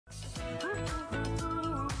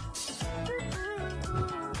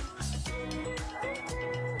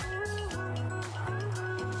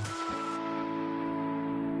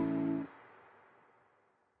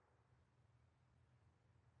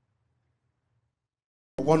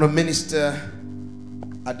I want to minister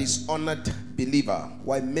a dishonored believer.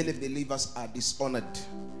 Why many believers are dishonored.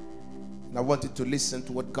 And I want you to listen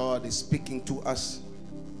to what God is speaking to us.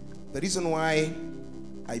 The reason why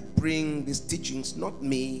I bring these teachings, not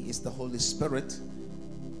me, it's the Holy Spirit,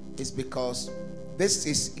 is because this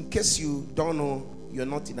is, in case you don't know, you're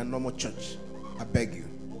not in a normal church. I beg you.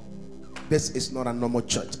 This is not a normal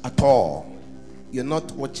church at all. You're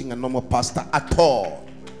not watching a normal pastor at all.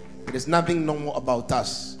 There is nothing normal about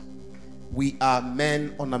us. We are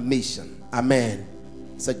men on a mission. Amen.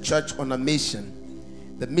 It's a church on a mission.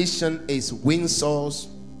 The mission is win souls,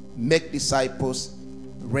 make disciples,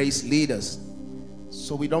 raise leaders.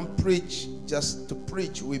 So we don't preach just to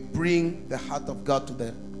preach. We bring the heart of God to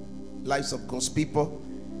the lives of God's people.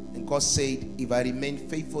 And God said, if I remain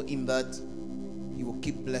faithful in that, He will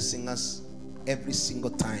keep blessing us every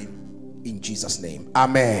single time in Jesus' name.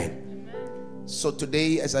 Amen. So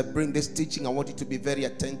today, as I bring this teaching, I want you to be very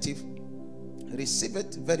attentive. Receive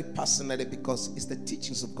it very personally, because it's the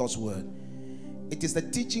teachings of God's word. It is the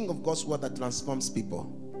teaching of God's word that transforms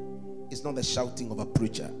people. It's not the shouting of a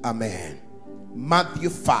preacher. Amen. Matthew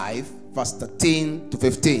 5 verse 13 to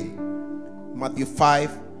 15. Matthew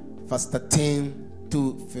 5 verse 13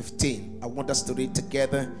 to 15. I want us to read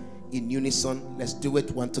together in unison. Let's do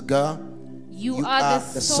it. One to go. You are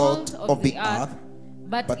the salt of the earth.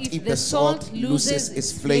 But if the salt loses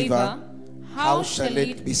its flavor, how shall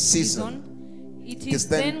it be seasoned? It is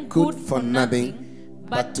then good for nothing,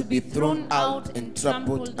 but to be thrown out and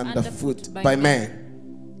trampled underfoot by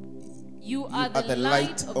men. You are the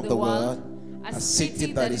light of the world. A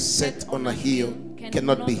city that is set on a hill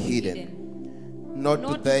cannot be hidden. Nor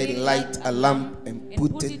do they light a lamp and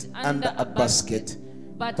put it under a basket,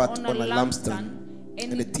 but on a lampstand,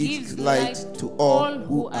 and it gives light to all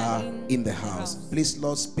who are in the house. Please,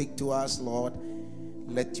 Lord, speak to us, Lord.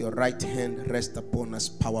 Let your right hand rest upon us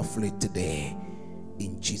powerfully today.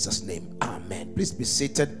 In Jesus' name, amen. Please be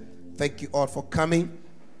seated. Thank you all for coming.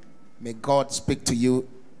 May God speak to you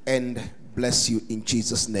and bless you in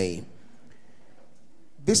Jesus' name.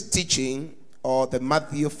 This teaching, or the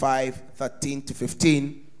Matthew 5, 13 to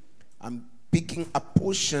 15, I'm picking a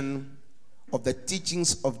portion of the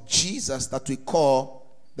teachings of Jesus that we call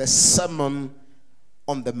the Sermon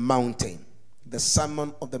on the Mountain. The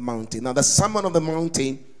Sermon on the Mountain. Now, the Sermon on the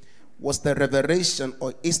Mountain was the revelation,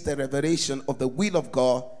 or is the revelation of the will of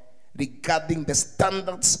God regarding the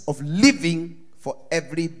standards of living for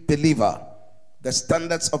every believer. The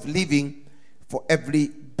standards of living for every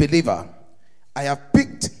believer. I have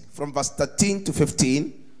picked from verse 13 to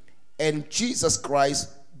 15, and Jesus Christ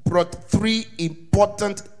brought three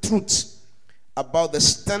important truths about the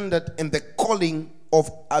standard and the calling of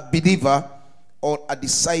a believer or a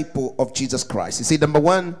disciple of Jesus Christ. You see, number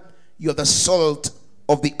one, you're the salt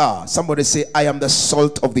of the earth. Somebody say, I am the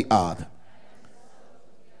salt of the earth.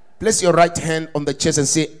 Place your right hand on the chest and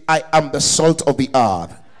say, I am the salt of the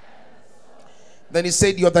earth. Then he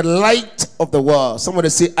said, you're the light of the world. Somebody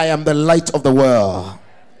say, I am the light of the world.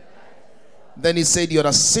 Then he said, you're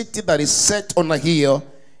a city that is set on a hill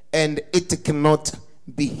and it cannot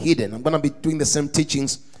be hidden. I'm going to be doing the same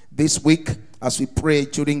teachings this week as we pray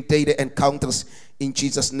during daily encounters in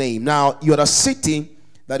Jesus' name. Now, you're a city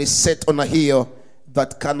that is set on a hill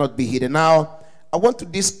that cannot be hidden. Now, I want to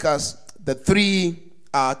discuss the three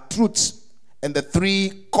truths and the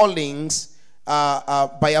three callings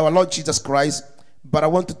by our Lord Jesus Christ, but I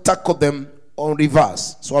want to tackle them on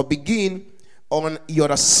reverse. So I'll begin on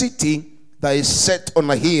you're a city that is set on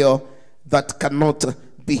a hill that cannot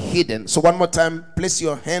be hidden. So one more time, place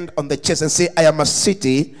your hand on the chest and say, I am a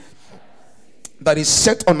city that is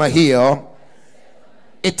set on a hill,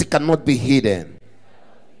 it cannot be hidden.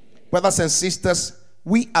 Brothers and sisters,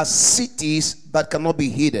 we are cities that cannot be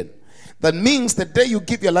hidden. That means the day you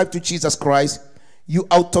give your life to Jesus Christ, you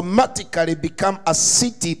automatically become a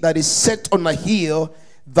city that is set on a hill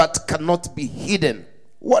that cannot be hidden.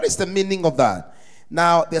 What is the meaning of that?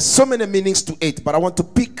 Now, there's so many meanings to it, but I want to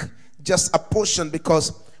pick just a portion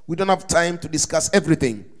because we don't have time to discuss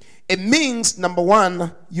everything. It means, number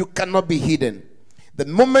one, you cannot be hidden. The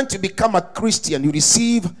moment you become a Christian, you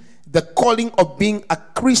receive the calling of being a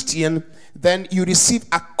Christian, then you receive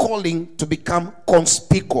a calling to become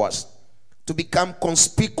conspicuous. To become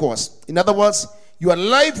conspicuous. In other words, your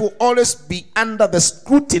life will always be under the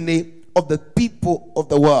scrutiny of the people of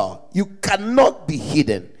the world. You cannot be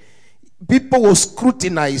hidden. People will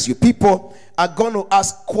scrutinize you. People are going to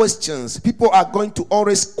ask questions. People are going to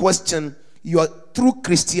always question your true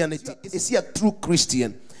Christianity. Is he a true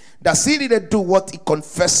Christian? Does he really do what he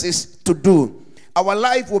confesses to do? Our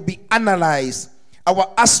life will be analyzed.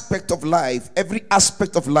 Our aspect of life, every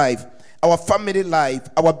aspect of life, our family life,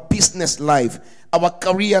 our business life, our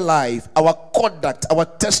career life, our conduct, our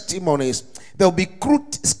testimonies, they'll be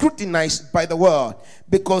scrutinized by the world,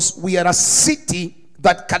 because we are a city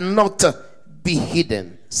that cannot be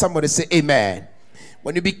hidden. Somebody say amen.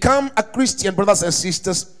 When you become a Christian, brothers and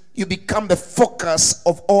sisters, you become the focus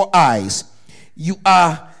of all eyes. You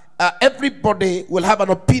are, everybody will have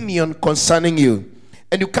an opinion concerning you.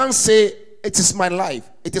 And you can't say, it is my life.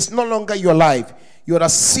 It is no longer your life. You are a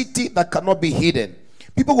city that cannot be hidden.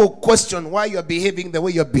 People will question why you are behaving the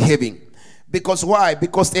way you are behaving. Because why?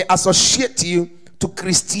 Because they associate you to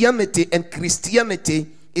Christianity, and Christianity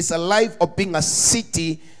is a life of being a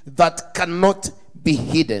city that cannot be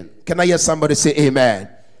hidden. Can I hear somebody say amen?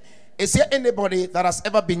 Is there anybody that has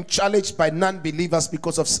ever been challenged by non-believers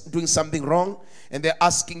because of doing something wrong, and they're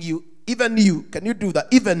asking you, even you, can you do that?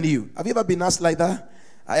 Even you. Have you ever been asked like that?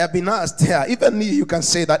 I have been asked, yeah, even you can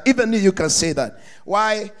say that. Even you can say that.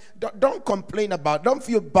 Why? Don't complain about it. Don't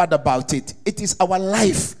feel bad about it. It is our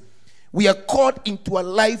life. We are called into a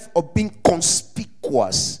life of being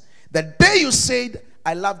conspicuous. The day you said,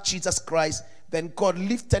 I love Jesus Christ, then God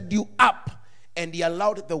lifted you up, and he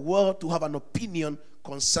allowed the world to have an opinion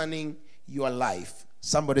concerning your life.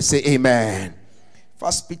 Somebody say amen.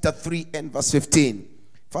 1 Peter 3 and verse 15.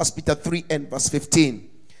 1 Peter 3 and verse 15.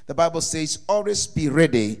 The Bible says, always be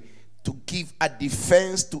ready to give a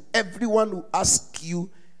defense to everyone who asks you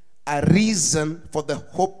a reason for the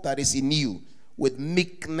hope that is in you, with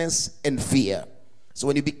meekness and fear. So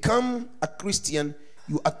when you become a Christian,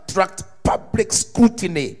 you attract public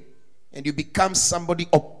scrutiny, and you become somebody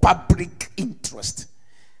of public interest.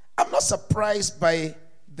 I'm not surprised by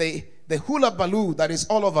the hula baloo that is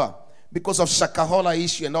all over because of Shakahola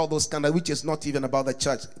issue and all those kind of, which is not even about the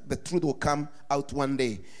church. The truth will come out one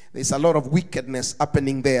day. There's a lot of wickedness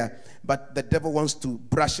happening there, but the devil wants to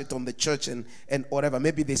brush it on the church and whatever.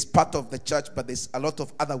 Maybe there's part of the church, but there's a lot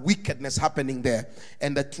of other wickedness happening there,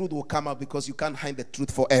 and the truth will come out, because you can't hide the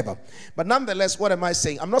truth forever. But nonetheless, what am I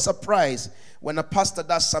saying? I'm not surprised when a pastor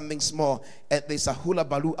does something small and there's a hula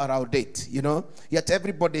baloo around it, you know. Yet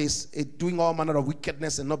everybody is doing all manner of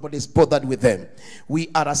wickedness and nobody's bothered with them. We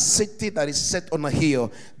are a city that is set on a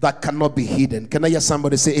hill that cannot be hidden. Can I hear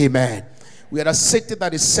somebody say amen? We are a city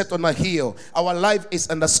that is set on a hill. Our life is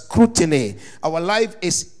under scrutiny. Our life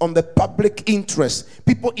is on the public interest.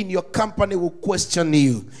 People in your company will question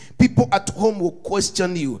you. People at home will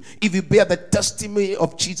question you. If you bear the testimony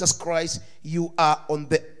of Jesus Christ, you are on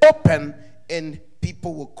the open, and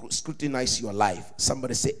people will scrutinize your life.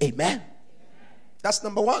 Somebody say amen. That's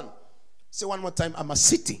number one. Say one more time, I'm a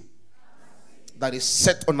city that is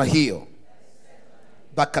set on a hill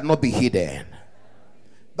that cannot be hidden.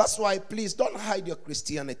 That's why, please don't hide your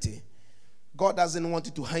Christianity. God doesn't want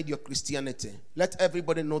you to hide your Christianity. Let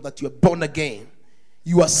everybody know that you're born again.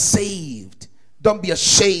 You are saved. Don't be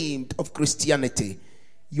ashamed of Christianity.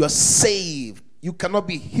 You are saved. You cannot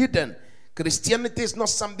be hidden. Christianity is not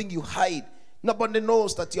something you hide. Nobody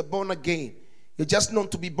knows that you're born again. You're just known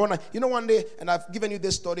to be born again. You know, one day, and I've given you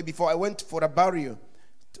this story before, I went for a burial.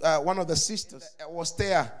 One of the sisters was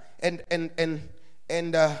there, and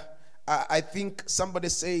I think somebody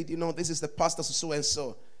said, you know, this is the pastor so and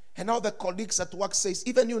so. And now the colleagues at work says,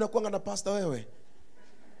 even you nakuanga na pastor wewe.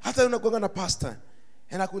 Hata you nakuanga na pastor.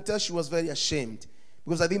 And I could tell she was very ashamed,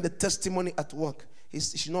 because I think the testimony at work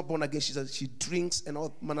is she's not born again. She drinks and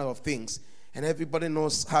all manner of things. And everybody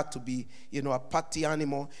knows her to be, you know, a party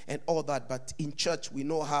animal and all that. But in church, we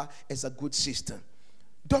know her as a good sister.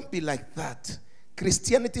 Don't be like that.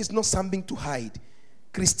 Christianity is not something to hide.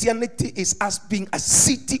 Christianity is us being a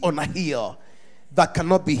city on a hill that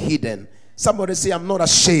cannot be hidden. Somebody say, I'm not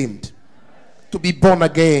ashamed to be born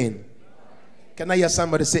again. Can I hear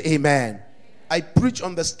somebody say amen? I preach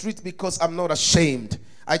on the street because I'm not ashamed.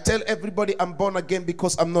 I tell everybody I'm born again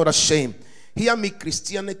because I'm not ashamed. Hear me,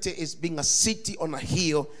 Christianity is being a city on a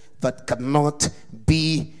hill that cannot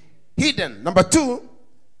be hidden. Number two,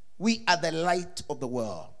 we are the light of the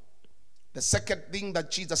world. The second thing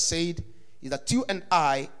that Jesus said is that you and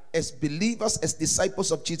I, as believers, as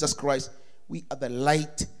disciples of Jesus Christ, we are the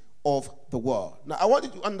light of the world. Now, I want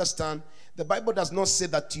you to understand, the Bible does not say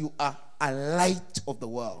that you are a light of the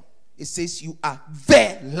world. It says you are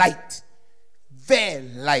the light. The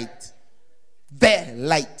light. The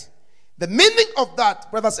light. The meaning of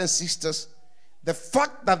that, brothers and sisters, the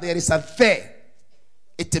fact that there is a there,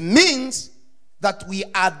 it means that we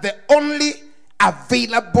are the only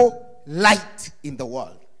available light in the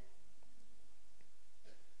world.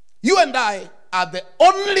 You and I are the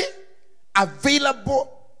only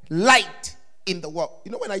available light in the world.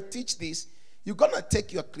 You know, when I teach this, you're going to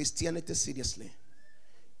take your Christianity seriously.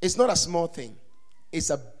 It's not a small thing. It's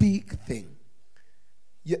a big thing.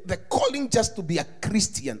 The calling just to be a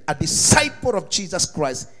Christian, a disciple of Jesus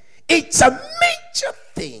Christ, it's a major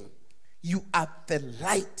thing. You are the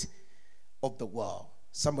light of the world.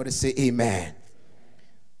 Somebody say amen.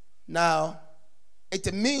 Now,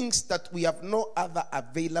 it means that we have no other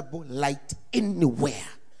available light anywhere.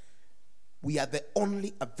 We are the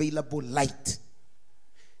only available light.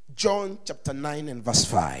 John chapter 9 and verse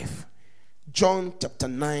 5. John chapter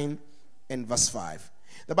 9 and verse 5.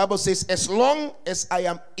 The Bible says, as long as I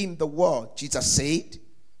am in the world, Jesus said,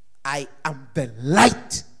 I am the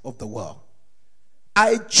light of the world.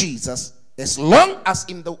 I, Jesus, as long as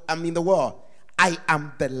I'm in the world, I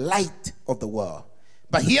am the light of the world.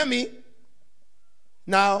 But hear me.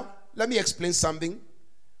 Now, let me explain something.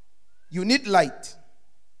 You need light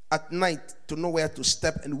at night to know where to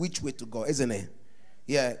step and which way to go, isn't it?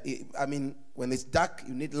 Yeah, I mean, when it's dark,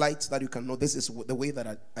 you need light so that you can know this is the way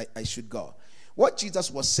that I should go. What Jesus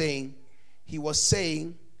was saying, he was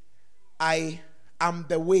saying, I am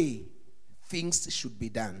the way things should be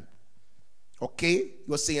done. Okay? He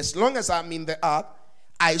was saying, as long as I'm in the earth,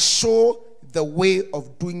 I show the way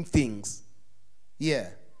of doing things. Yeah.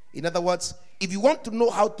 In other words, if you want to know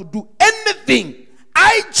how to do anything,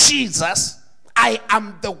 I, Jesus, I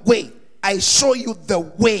am the way. I show you the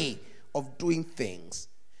way of doing things.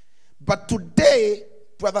 But today,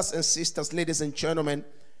 brothers and sisters, ladies and gentlemen,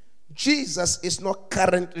 Jesus is not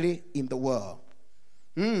currently in the world.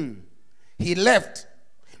 He left.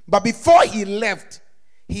 But before he left,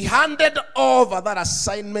 he handed over that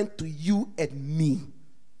assignment to you and me.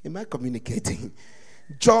 Am I communicating?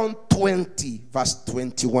 John 20 verse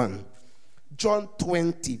 21. John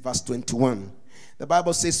 20 verse 21. The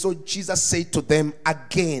Bible says, so Jesus said to them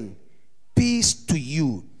again, peace to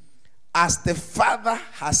you. As the Father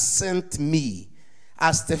has sent me,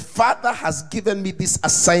 as the Father has given me this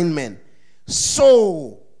assignment,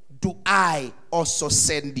 so do I also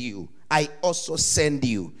send you. I also send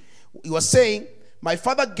you. He was saying, my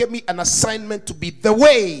Father gave me an assignment to be the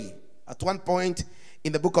way. At one point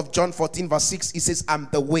in the book of John 14 verse 6, he says, I'm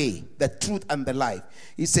the way, the truth, and the life.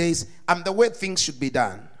 He says, I'm the way things should be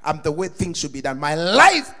done. I'm the way things should be done. My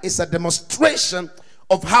life is a demonstration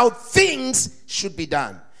of how things should be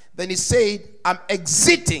done. Then he said, I'm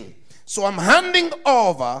exiting. So I'm handing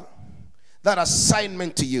over that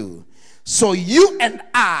assignment to you. So you and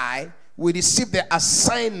I will receive the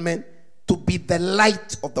assignment to be the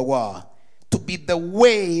light of the world. To be the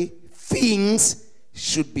way things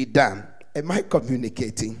should be done. Am I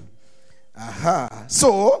communicating? Aha.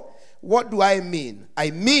 So, what do I mean?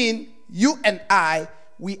 I mean, you and I,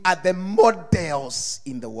 we are the models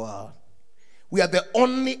in the world. We are the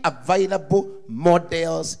only available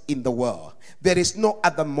models in the world. There is no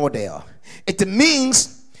other model. It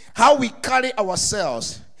means how we carry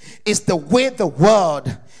ourselves is the way the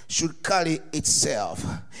world should carry itself.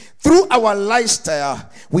 Through our lifestyle,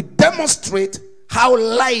 we demonstrate how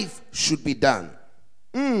life should be done.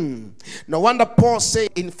 No wonder Paul said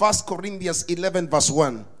in 1 Corinthians 11 verse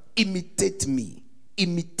 1, imitate me,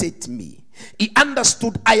 imitate me. He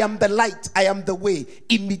understood, I am the light, I am the way,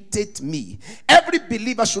 imitate me. Every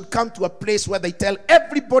believer should come to a place where they tell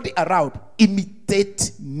everybody around,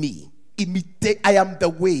 imitate me. Imitate, I am the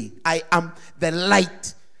way, I am the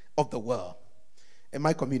light of the world. Am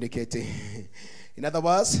I communicating? In other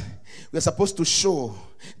words, we're supposed to show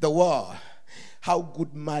the world how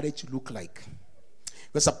good marriage look like.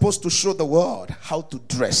 We're supposed to show the world how to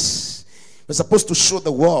dress. We're supposed to show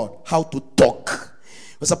the world how to talk.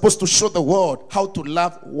 We're supposed to show the world how to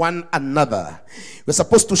love one another. We're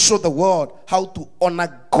supposed to show the world how to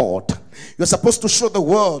honor God. You're supposed to show the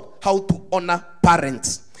world how to honor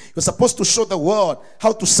parents. You're supposed to show the world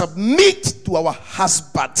how to submit to our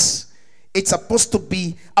husbands. It's supposed to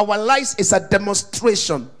be, our lives is a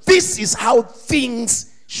demonstration. This is how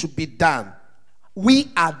things should be done.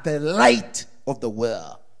 We are the light of the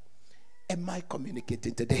world. Am I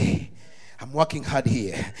communicating today? I'm working hard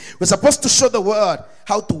here. We're supposed to show the world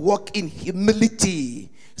how to walk in humility.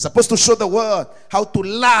 We're supposed to show the world how to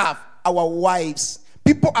love our wives.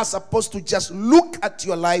 People are supposed to just look at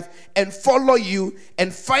your life and follow you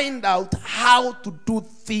and find out how to do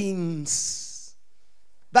things.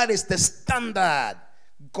 That is the standard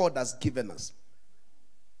God has given us.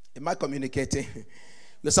 Am I communicating?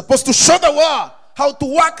 We're supposed to show the world how to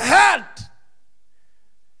work hard.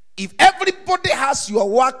 If everybody has your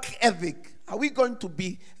work ethic, Are we going to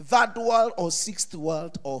be third world or sixth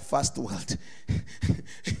world or first world?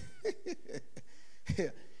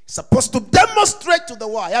 Supposed to demonstrate to the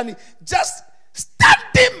world. And just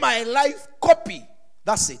standing my life, copy.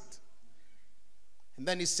 That's it. And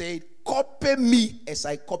then he said, copy me as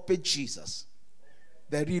I copy Jesus.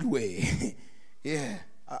 The real way. Yeah.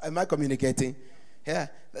 Am I communicating? Yeah.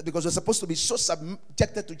 Because we're supposed to be so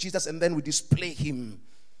subjected to Jesus and then we display him.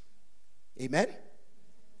 Amen?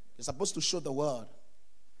 You're supposed to show the world.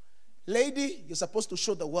 Lady, you're supposed to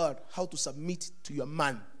show the world how to submit to your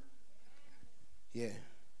man. Yeah.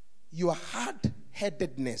 Your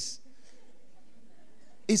hard-headedness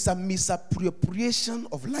is a misappropriation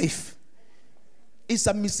of life. It's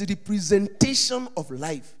a misrepresentation of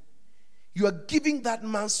life. You are giving that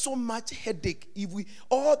man so much headache. If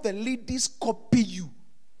all the ladies copy you,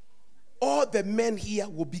 all the men here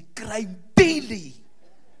will be crying daily.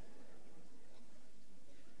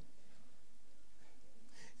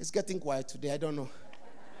 It's getting quiet today. I don't know.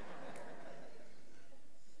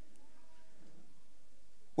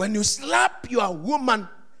 When you slap your woman,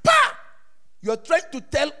 you're trying to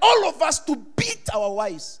tell all of us to beat our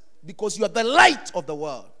wives because you are the light of the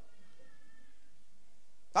world.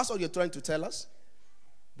 That's what you're trying to tell us.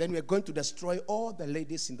 Then we're going to destroy all the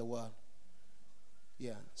ladies in the world.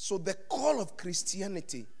 Yeah. So the call of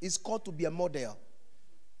Christianity is called to be a model.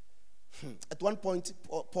 At one point,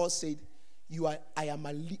 Paul said, we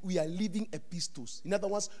are living epistles. In other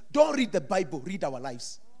words, don't read the Bible, read our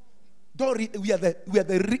lives. Don't read. We are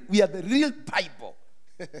the real Bible.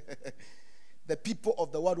 The people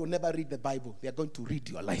of the world will never read the Bible. They are going to read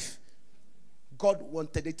your life. God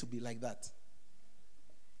wanted it to be like that.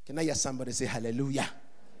 Can I hear somebody say hallelujah?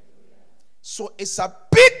 So it's a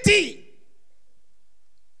pity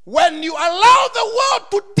when you allow the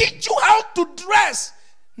world to teach you how to dress.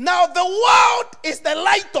 Now the world is the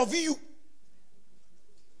light of you.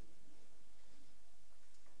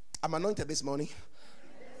 I'm anointed this morning.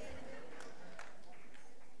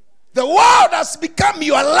 The world has become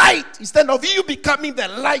your light instead of you becoming the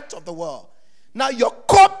light of the world. Now you're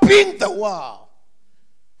copying the world.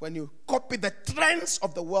 When you copy the trends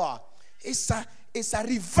of the world, it's a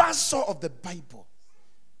reversal of the Bible.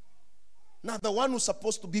 Now the one who's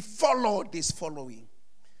supposed to be followed is following.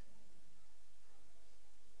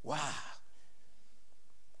 Wow.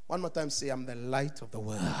 One more time, say, I'm the light of the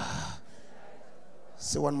world.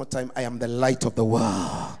 Say one more time, I am the light of the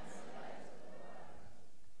world.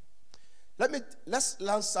 Let's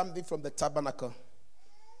learn something from the tabernacle.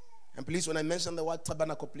 And please, when I mention the word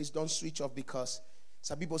tabernacle, please don't switch off because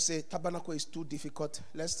some people say tabernacle is too difficult.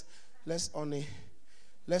 Let's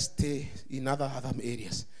stay in other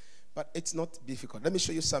areas. But it's not difficult. Let me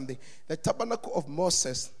show you something. The tabernacle of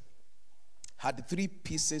Moses had 3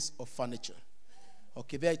 pieces of furniture.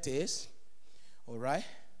 Okay, there it is. All right.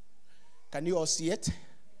 Can you all see it?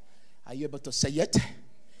 Are you able to say it?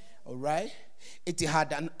 All right. It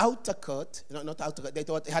had an outer court, not outer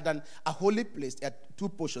court. It had a holy place. It had 2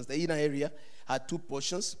 portions. The inner area had 2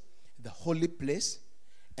 portions. The holy place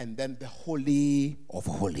and then the Holy of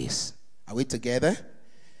Holies. Are we together?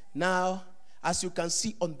 Now, as you can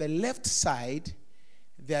see on the left side,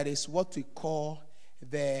 there is what we call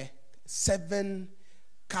the 7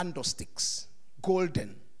 candlesticks.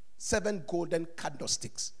 Golden. 7 golden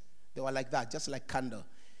candlesticks. They were like that, just like candle.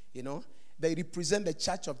 You know, they represent the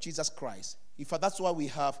church of Jesus Christ. In fact, that's why we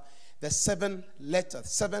have the 7 letters.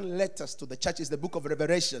 7 letters to the church is the book of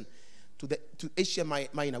Revelation to Asia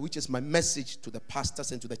Minor, which is my message to the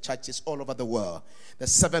pastors and to the churches all over the world. The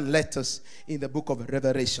 7 letters in the book of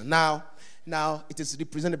Revelation. Now it is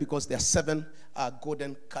represented because there are 7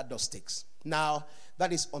 golden candlesticks. Now,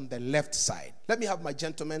 that is on the left side. Let me have my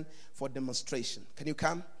gentlemen for demonstration. Can you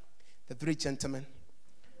come? The 3 gentlemen.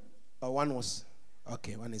 One was,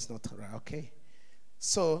 okay, one is not right. Okay.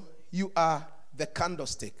 So, you are the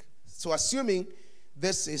candlestick. So, assuming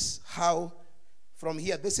this is how, from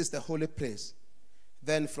here, this is the holy place.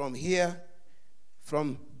 Then from here,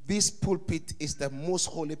 from this pulpit is the most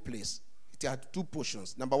holy place. It had 2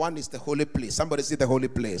 portions. Number 1 is the holy place. Somebody say the holy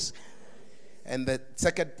place. And the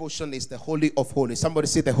second portion is the Holy of Holies. Somebody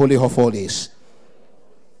say the Holy of Holies.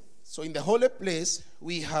 So in the holy place,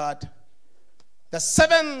 we had the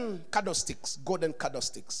 7 candlesticks, golden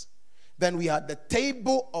candlesticks. Then we had the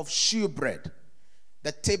table of shewbread.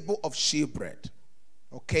 The table of shewbread.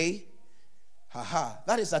 Okay?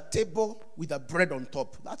 That is a table with a bread on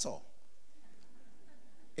top. That's all.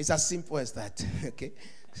 It's as simple as that. Okay?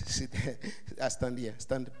 I stand here.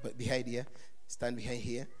 Stand behind here. Stand behind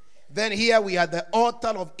here. Then here we had the altar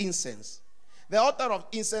of incense. The altar of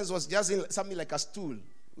incense was just something like a stool,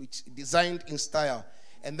 which designed in style.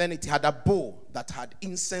 And then it had a bowl that had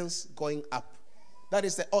incense going up. That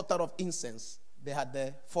is the altar of incense. They had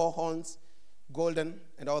the 4 horns, golden,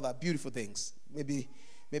 and all that beautiful things. Maybe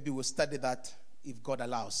we'll study that if God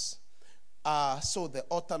allows. So the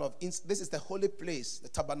altar of incense, this is the holy place, the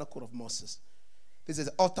tabernacle of Moses. This is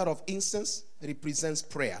the altar of incense. It represents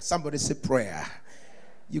prayer. Somebody say prayer.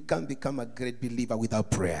 You can't become a great believer without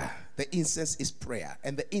prayer. The incense is prayer.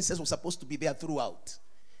 And the incense was supposed to be there throughout.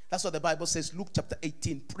 That's what the Bible says, Luke chapter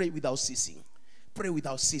 18, pray without ceasing. Pray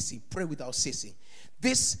without ceasing. Pray without ceasing.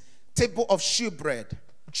 This table of shewbread,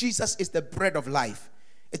 Jesus is the bread of life.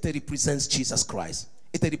 It represents Jesus Christ.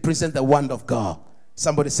 It represents the word of God.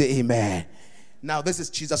 Somebody say amen. Now this is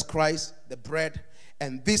Jesus Christ, the bread.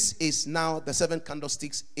 And this is now the 7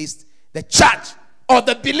 candlesticks is the church or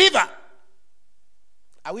the believer.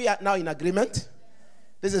 Are we now in agreement?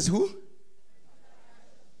 This is who?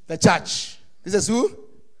 The church. This is who?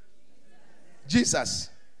 Jesus.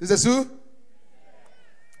 This is who?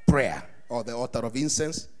 Prayer or the altar of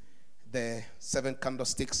incense, the 7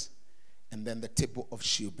 candlesticks, and then the table of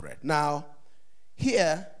shewbread. Now,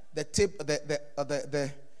 here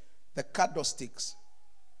the candlesticks,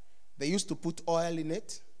 they used to put oil in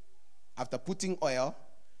it. After putting oil,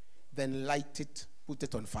 then light it, put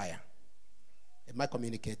it on fire. Am I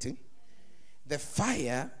communicating? The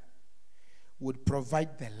fire would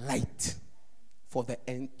provide the light for the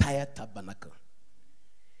entire tabernacle.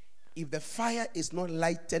 If the fire is not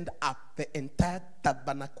lightened up, the entire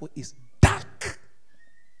tabernacle is dark.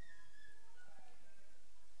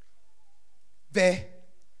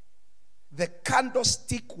 The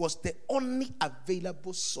candlestick was the only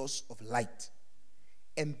available source of light.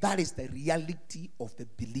 And that is the reality of the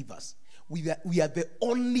believers. We are the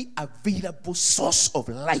only available source of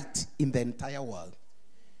light in the entire world.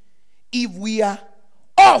 If we are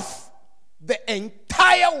off, the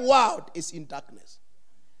entire world is in darkness.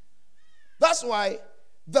 That's why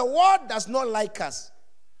the world does not like us,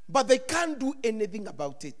 but they can't do anything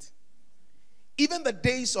about it. Even the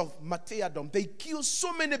days of martyrdom, they killed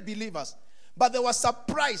so many believers, but they were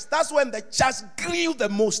surprised. That's when the church grew the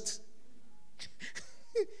most.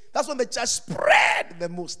 That's when the church spread the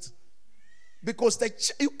most. Because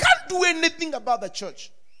you can't do anything about the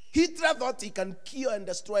church. Hitler thought he can kill and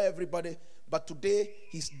destroy everybody, but today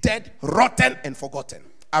he's dead, rotten, and forgotten.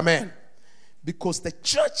 Amen. Because the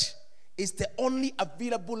church is the only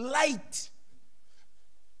available light.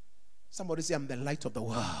 Somebody say, I'm the light of the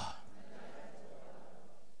world.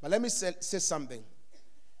 But let me say something.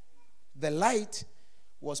 The light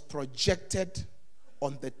was projected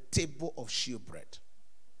on the table of shewbread.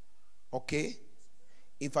 Okay?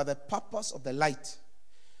 If the purpose of the light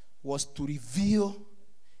was to reveal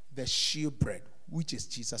the shewbread, which is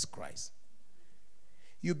Jesus Christ.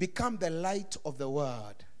 You become the light of the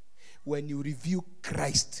world when you reveal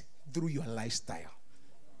Christ through your lifestyle.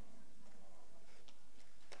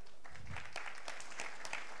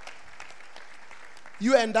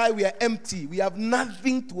 You and I, we are empty. We have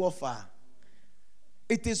nothing to offer.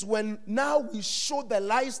 It is when now we show the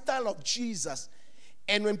lifestyle of Jesus,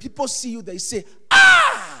 and when people see you, they say,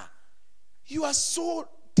 you are so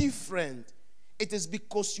different. It is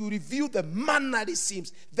because you reveal the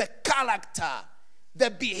mannerisms, the character, the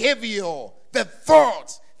behavior, the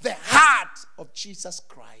thoughts, the heart of Jesus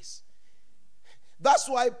Christ. That's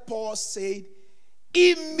why Paul said,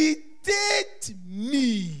 imitate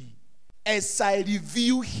me as I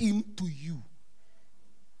reveal him to you.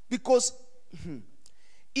 Because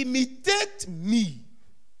imitate me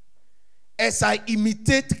as I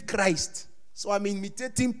imitate Christ. So I'm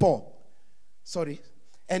imitating Paul. Sorry.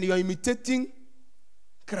 And you are imitating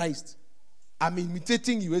Christ. I'm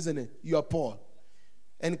imitating you, isn't it? You are Paul.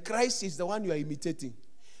 And Christ is the one you are imitating.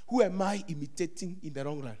 Who am I imitating in the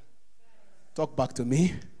long run? Talk back to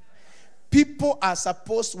me. People are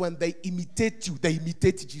supposed, when they imitate you, they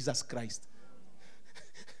imitate Jesus Christ.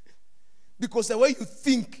 Because the way you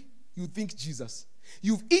think Jesus.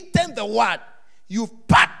 You've eaten the word. You've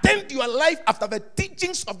patterned your life after the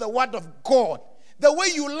teachings of the word of God. The way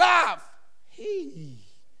you laugh. Hey.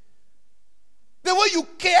 The way you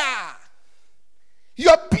care.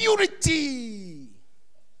 Your purity.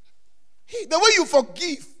 Hey. The way you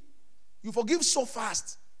forgive. You forgive so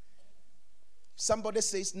fast. Somebody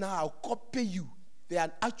says, now I'll copy you. They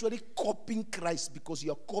are actually copying Christ because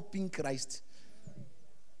you're copying Christ.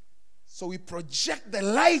 So we project the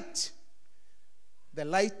light. The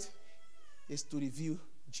light is to reveal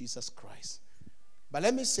Jesus Christ. But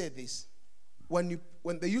let me say this. When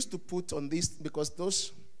they used to put on this, because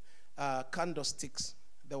those candlesticks,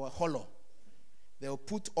 they were hollow. They will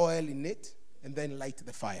put oil in it and then light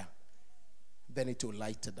the fire. Then it will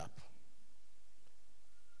light it up.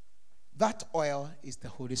 That oil is the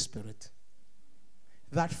Holy Spirit.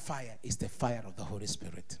 That fire is the fire of the Holy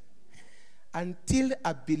Spirit. Until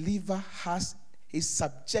a believer is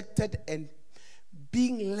subjected and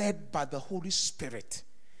being led by the Holy Spirit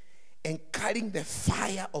and carrying the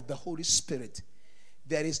fire of the Holy Spirit,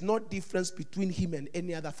 there is no difference between him and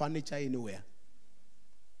any other furniture anywhere.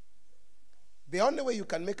 The only way you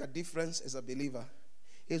can make a difference as a believer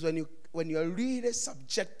is when you're really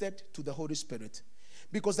subjected to the Holy Spirit.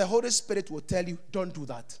 Because the Holy Spirit will tell you, don't do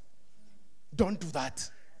that. Don't do that.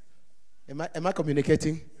 Am I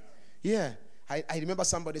communicating? Yeah. I remember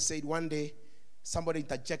somebody said one day, somebody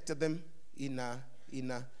interjected them in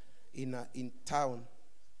town.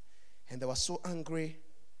 And they were so angry.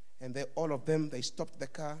 And all of them, they stopped the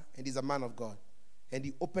car. And he's a man of God. And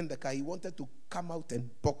he opened the car. He wanted to come out and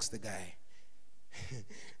box the guy.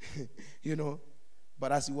 You know.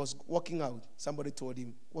 But as he was walking out, somebody told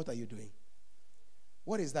him, what are you doing?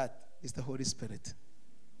 What is that? It's the Holy Spirit.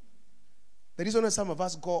 The reason why some of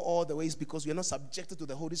us go all the way is because we are not subjected to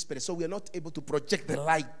the Holy Spirit. So we are not able to project the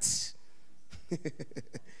light.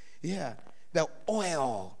 Yeah. The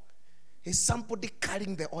oil. Is somebody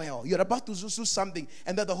carrying the oil. You're about to do something,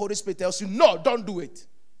 and then the Holy Spirit tells you, no, don't do it.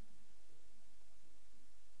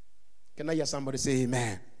 Can I hear somebody say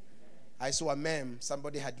amen? I saw a meme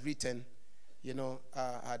somebody had written,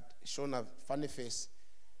 had shown a funny face.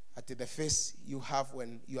 At the face you have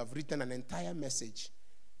when you have written an entire message,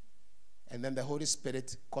 and then the Holy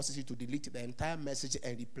Spirit causes you to delete the entire message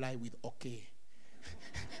and reply with okay.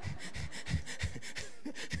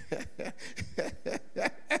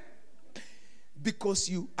 Because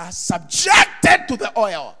you are subjected to the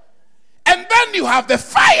oil. And then you have the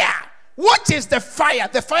fire. What is the fire?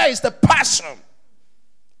 The fire is the passion.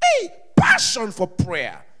 Hey, passion for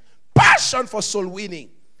prayer. Passion for soul winning.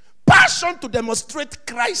 Passion to demonstrate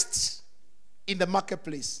Christ in the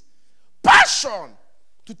marketplace. Passion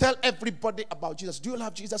to tell everybody about Jesus. Do you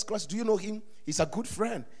love Jesus Christ? Do you know him? He's a good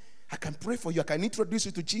friend. I can pray for you. I can introduce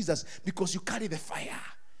you to Jesus because you carry the fire.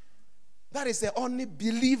 That is the only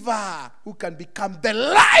believer who can become the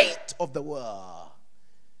light of the world.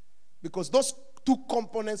 Because those two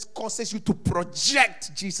components causes you to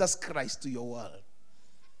project Jesus Christ to your world.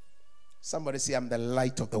 Somebody say, I'm the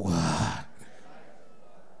light of the world.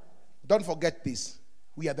 Don't forget this.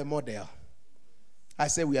 We are the model. I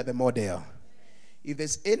say we are the model. If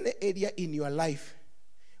there's any area in your life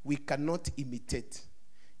we cannot imitate,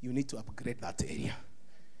 you need to upgrade that area.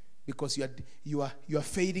 Because you are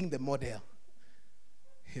fading the model.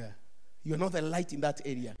 Yeah. You're not the light in that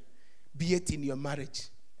area. Be it in your marriage.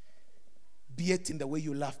 Be it in the way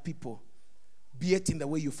you love people. Be it in the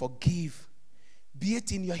way you forgive. Be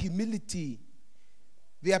it in your humility.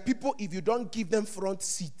 There are people, if you don't give them front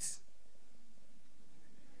seats.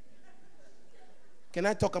 Can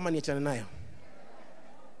I talk about Chananayo?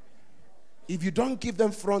 If you don't give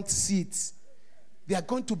them front seats, they are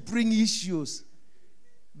going to bring issues.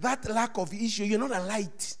 That lack of issue, you're not a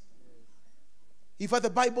light. If the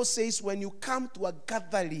Bible says when you come to a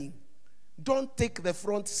gathering, don't take the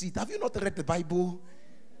front seat. Have you not read the Bible?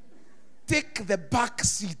 Take the back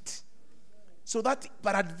seat. So that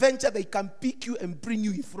peradventure they can pick you and bring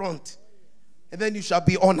you in front. And then you shall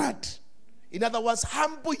be honored. In other words,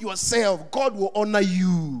 humble yourself. God will honor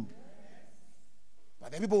you.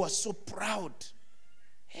 But the people were so proud.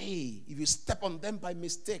 Hey, if you step on them by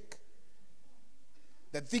mistake,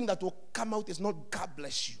 the thing that will come out is not God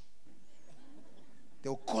bless you. They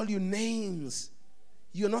will call you names.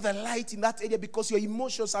 You're not a light in that area because your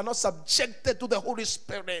emotions are not subjected to the Holy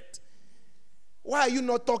Spirit. Why are you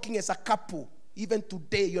not talking as a couple? Even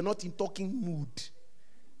today, you're not in talking mood.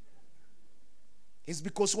 It's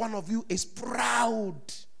because one of you is proud.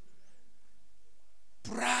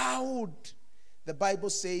 Proud. The Bible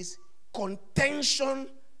says contention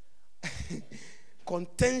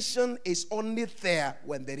contention is only there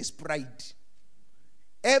when there is pride.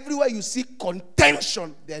 Everywhere you see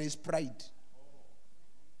contention, there is pride.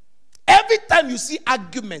 Every time you see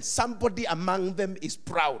arguments, somebody among them is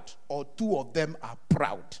proud, or two of them are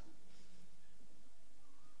proud.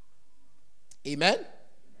 Amen?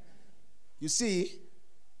 You see,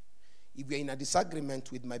 if you're in a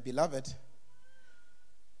disagreement with my beloved,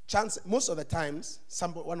 most of the times,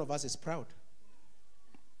 one of us is proud.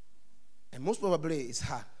 And most probably it's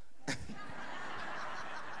her.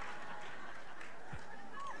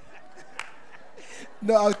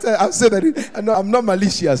 No, I'll say that. No, I'm not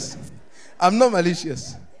malicious. I'm not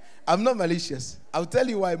malicious. I'll tell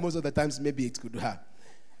you why most of the times maybe it could her.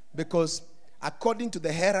 Because according to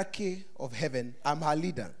the hierarchy of heaven, I'm her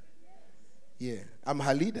leader. Yeah, I'm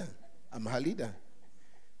her leader.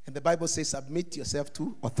 And the Bible says, submit yourself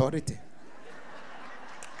to authority.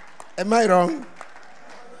 Am I wrong?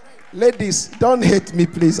 Ladies, don't hate me,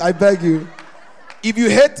 please. I beg you. If you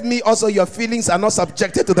hate me, also your feelings are not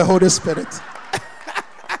subjected to the Holy Spirit.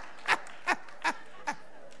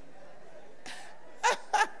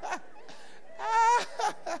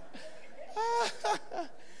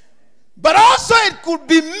 But also it could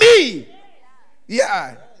be me.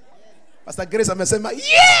 Yeah. Pastor Grace, I'm saying,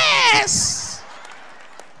 yes.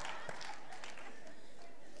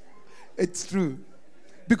 It's true.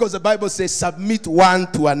 Because the Bible says submit one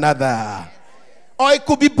to another. Or it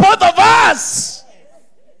could be both of us.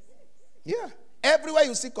 Yeah. Everywhere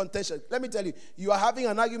you see contention. Let me tell you, you are having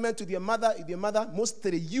an argument with your mother. If your mother,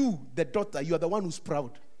 mostly you, the daughter, you are the one who's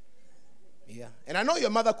proud. Yeah. And I know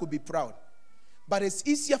your mother could be proud. But it's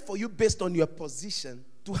easier for you based on your position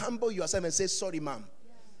to humble yourself and say, sorry, mom.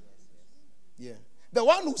 Yeah. The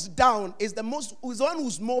one who's down is the one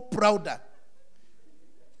who's more prouder.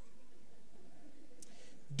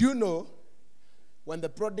 Do you know when the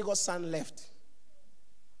prodigal son left?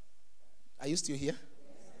 Are you still here?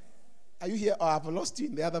 Are you here or I've lost you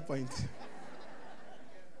in the other point?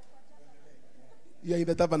 You're in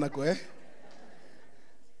the tabernacle, eh?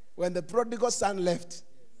 When the prodigal son left,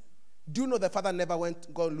 do you know the father never went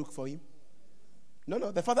to go look for him?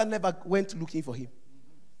 No, the father never went looking for him.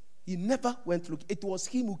 He never went looking. It was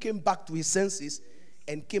him who came back to his senses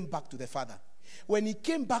and came back to the father. When he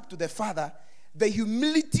came back to the father, the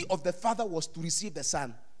humility of the father was to receive the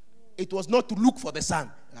son. It was not to look for the son.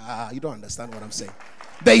 You don't understand what I'm saying.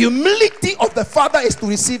 The humility of the father is to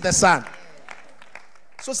receive the son.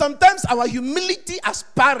 So sometimes our humility as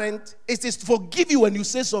parent is to forgive you when you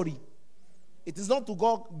say sorry. It is not to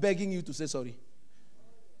God begging you to say sorry.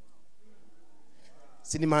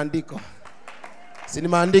 Sinimandiko.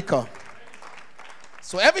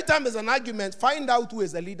 So every time there's an argument, find out who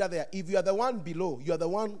is the leader there. If you are the one below, you are the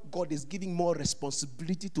one God is giving more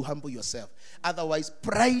responsibility to humble yourself. Otherwise,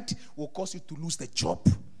 pride will cause you to lose the job.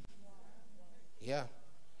 Yeah.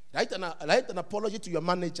 Write an apology to your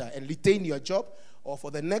manager and retain your job, or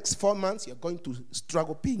for the next 4 months, you're going to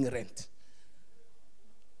struggle paying rent.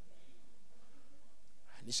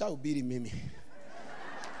 Nisha will be Mimi.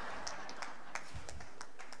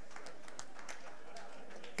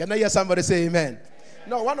 Can I hear somebody say amen?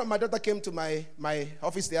 No, one of my daughter came to my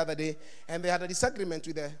office the other day, and they had a disagreement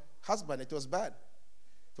with the husband. It was bad.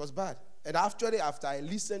 It was bad. And after I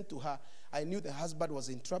listened to her, I knew the husband was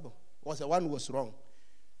in trouble. Was the one who was wrong.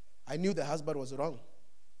 I knew the husband was wrong.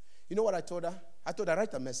 You know what I told her? I told her,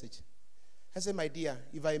 write a message. I said, my dear,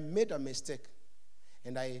 if I made a mistake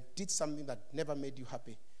and I did something that never made you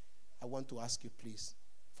happy, I want to ask you, please,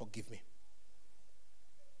 forgive me.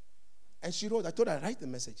 And she wrote. I told her, write the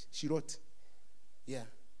message. She wrote. Yeah,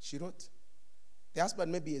 she wrote. The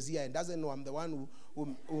husband maybe is here and doesn't know I'm the one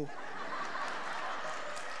who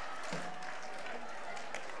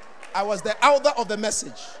I was the author of the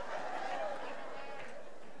message.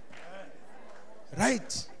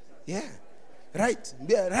 Right. Yeah. Right.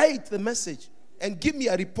 Yeah, write the message and give me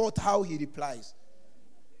a report how he replies.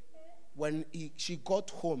 When she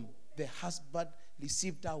got home, the husband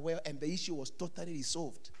received her well and the issue was totally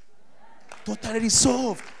resolved. Totally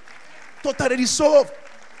resolved. Totally resolved.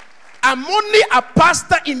 I'm only a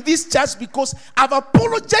pastor in this church because I've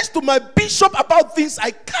apologized to my bishop about things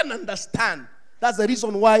I can't understand. That's the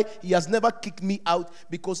reason why he has never kicked me out,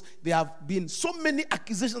 because there have been so many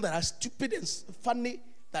accusations that are stupid and funny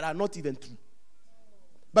that are not even true.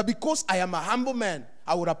 But because I am a humble man,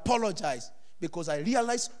 I would apologize, because I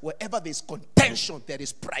realize wherever there's contention, there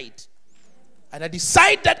is pride. And I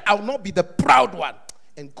decided I will not be the proud one.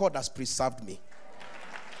 And God has preserved me.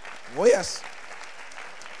 Oh yes.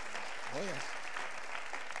 Oh yes.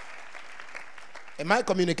 Am I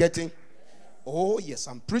communicating? Oh yes,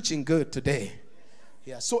 I'm preaching good today.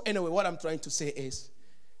 Yeah. So anyway, what I'm trying to say is,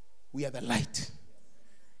 we are the light.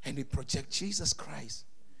 And we project Jesus Christ.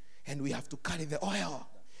 And we have to carry the oil.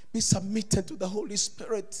 Be submitted to the Holy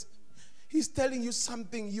Spirit. He's telling you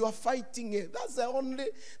something, you are fighting it.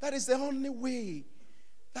 That is the only way.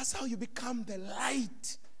 That's how you become the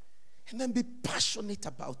light. And then be passionate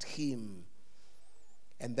about him.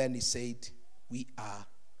 And then he said, we are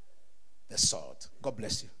the salt. God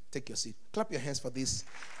bless you. Take your seat. Clap your hands for these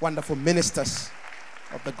wonderful ministers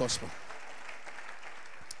of the gospel.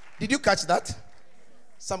 Did you catch that?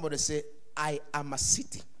 Somebody say, I am a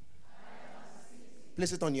city.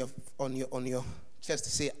 Place it on your chest.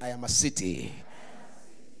 Say, I am a city.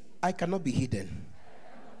 I cannot be hidden.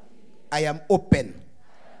 I am open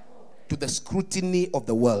to the scrutiny of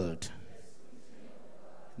the world.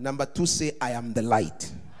 Number 2, say, I am the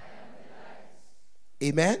light.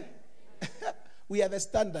 Amen? We are the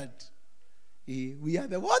standard. We are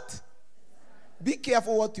the what? Be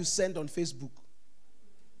careful what you send on Facebook.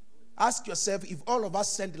 Ask yourself if all of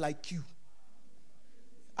us send like you.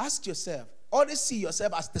 Ask yourself. Always see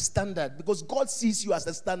yourself as the standard, because God sees you as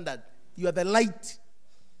the standard. You are the light.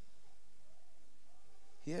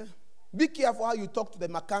 Yeah. Be careful how you talk to the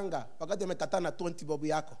makanga. Wakati mekatana 20 bobu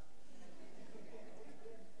yako.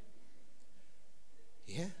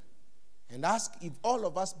 Yeah. And ask if all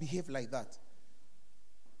of us behave like that,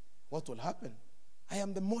 what will happen? I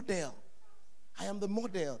am the model. I am the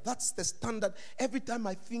model. That's the standard. Every time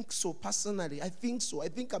I think so personally, I think so. I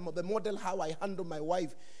think I'm the model how I handle my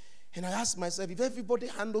wife. And I ask myself, if everybody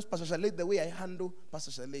handles Pastor Shalet the way I handle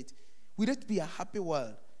Pastor Shalet, will it be a happy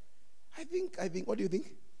world? I think, what do you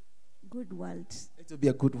think? Good world. It will be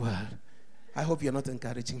a good world. I hope you're not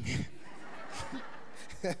encouraging me.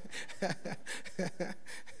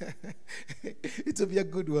 It will be a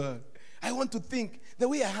good world. I want to think the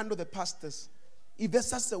way I handle the pastors, if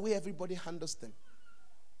that's just the way everybody handles them.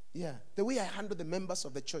 Yeah, the way I handle the members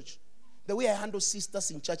of the church, the way I handle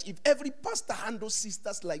sisters in church. If every pastor handles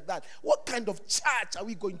sisters like that, what kind of church are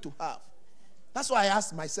we going to have? That's why I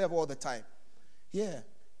ask myself all the time. Yeah,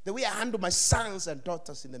 the way I handle my sons and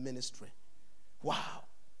daughters in the ministry. Wow,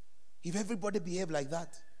 if everybody behave like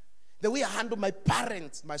that. The way I handle my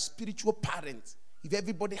parents, my spiritual parents, if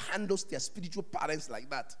everybody handles their spiritual parents like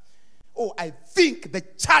that. Oh, I think the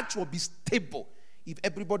church will be stable if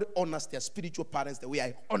everybody honors their spiritual parents the way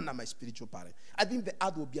I honor my spiritual parents. I think the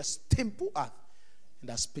earth will be a stable earth in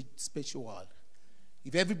that spiritual world.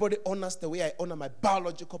 If everybody honors the way I honor my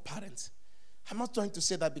biological parents. I'm not trying to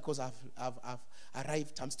say that because I've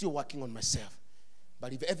arrived. I'm still working on myself.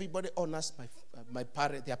 But if everybody honors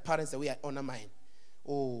their parents the way I honor mine,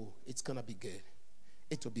 oh, it's going to be good.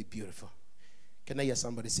 It will be beautiful. Can I hear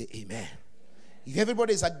somebody say amen? If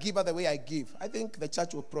everybody is a giver the way I give, I think the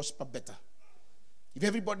church will prosper better. If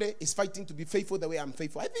everybody is fighting to be faithful the way I'm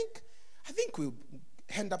faithful, I think we'll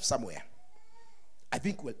end up somewhere. I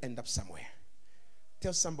think we'll end up somewhere.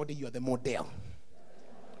 Tell somebody you are the model.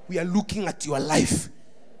 We are looking at your life.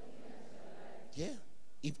 Yeah.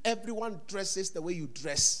 If everyone dresses the way you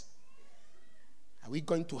dress, are we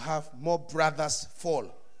going to have more brothers fall?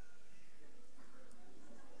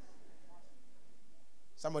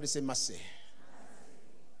 Somebody say mercy.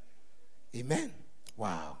 Amen.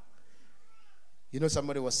 Wow. You know,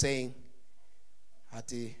 somebody was saying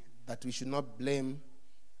that we should not blame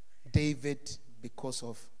David because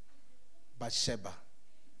of Bathsheba.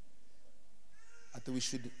 That we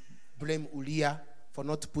should blame Uriah for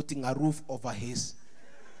not putting a roof over his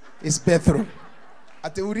bedroom.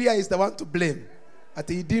 That Uriah is the one to blame. That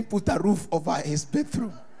he didn't put a roof over his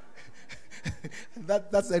bedroom.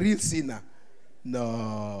 That's a real sinner.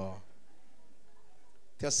 No.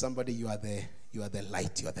 Tell somebody you are the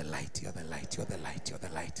light, you are the light, you are the light, you are the light, you are the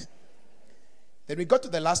light. Then we got to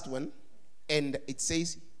the last one, and it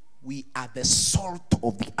says, we are the salt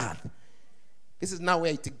of the earth. This is now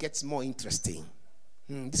where it gets more interesting.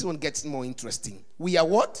 This one gets more interesting. We are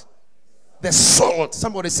what? The salt.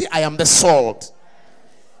 Somebody say, I am the salt.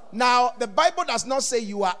 Now, the Bible does not say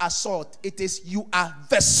you are a salt. It is you are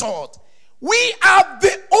the salt. We are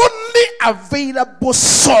the only available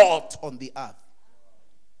salt on the earth.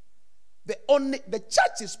 The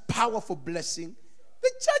church is powerful blessing.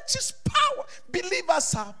 The church is power.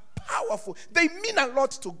 Believers are powerful. They mean a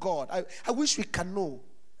lot to God. I wish we can know.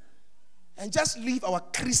 And just leave our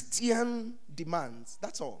Christian demands.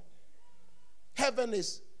 That's all. Heaven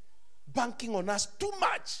is banking on us too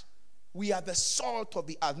much. We are the salt of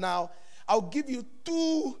the earth. Now, I'll give you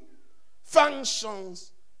two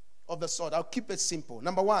functions of the salt. I'll keep it simple.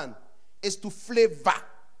 Number one is to flavor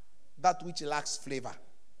that which lacks flavor.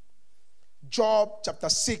 Job chapter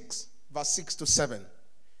 6, verse 6 to 7.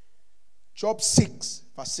 Job 6,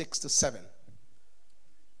 verse 6 to 7.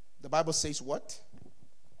 The Bible says what?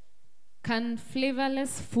 Can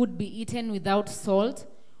flavorless food be eaten without salt?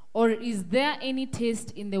 Or is there any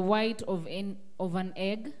taste in the white of an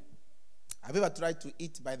egg? Have you ever tried to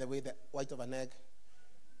eat, by the way, the white of an egg?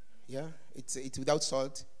 Yeah? It's without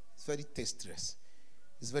salt. It's very tasteless.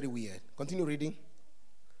 It's very weird. Continue reading.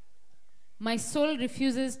 My soul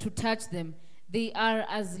refuses to touch them. They are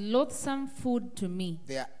as loathsome food to me.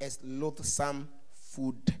 They are as loathsome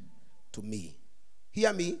food to me.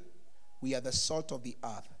 Hear me. We are the salt of the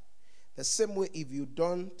earth. The same way, if you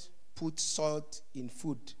don't put salt in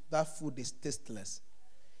food, that food is tasteless.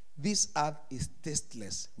 This earth is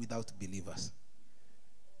tasteless without believers.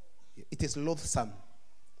 It is loathsome.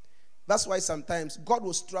 That's why sometimes God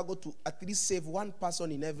will struggle to at least save one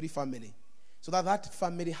person in every family, so that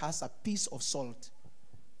family has a piece of salt,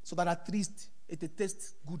 so that at least it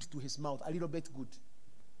tastes good to his mouth, a little bit good.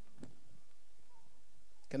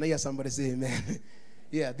 Can I hear somebody say amen?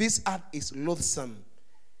 Yeah, this earth is loathsome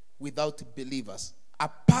without believers.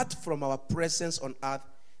 Apart from our presence on earth,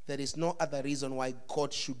 there is no other reason why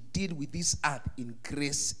God should deal with this earth in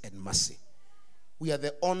grace and mercy. We are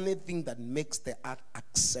the only thing that makes the earth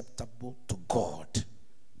acceptable to God.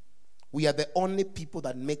 We are the only people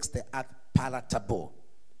that makes the earth palatable.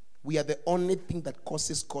 We are the only thing that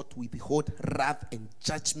causes God to withhold wrath and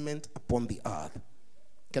judgment upon the earth.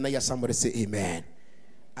 Can I hear somebody say amen?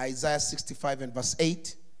 Isaiah 65 and verse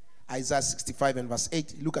 8. Isaiah 65 and verse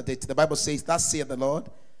 8. Look at it. The Bible says, thus saith the Lord,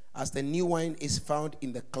 as the new wine is found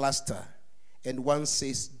in the cluster, and one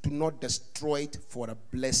says, do not destroy it, for a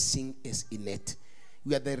blessing is in it.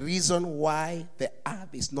 We are the reason why the earth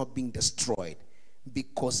is not being destroyed,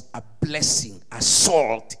 because a blessing, a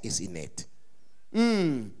salt is in it.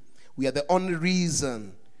 We are the only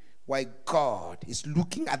reason why God is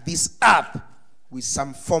looking at this earth with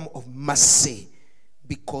some form of mercy,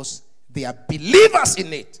 because there are believers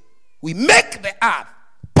in it. We make the earth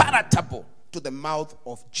palatable to the mouth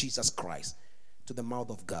of Jesus Christ, to the mouth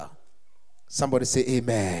of God. Somebody say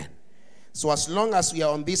amen. So as long as we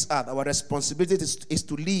are on this earth, our responsibility is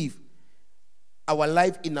to live our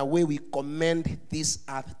life in a way we commend this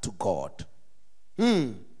earth to God.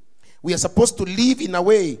 We are supposed to live in a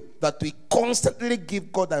way that we constantly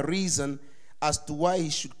give God a reason as to why he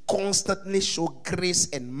should constantly show grace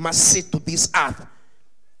and mercy to this earth,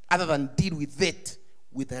 other than deal with it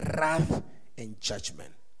with wrath and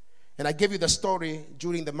judgment. And I gave you the story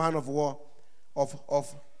during the man of war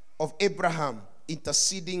of Abraham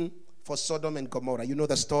interceding for Sodom and Gomorrah. You know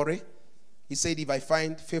the story? He said, if I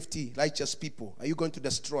find 50 righteous people, are you going to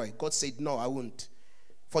destroy? God said, no, I won't.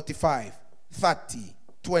 45, 30,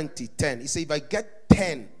 20, 10. He said, if I get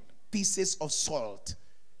 10 pieces of salt,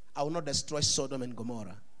 I will not destroy Sodom and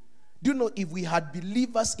Gomorrah. Do you know, if we had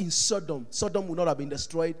believers in Sodom, Sodom would not have been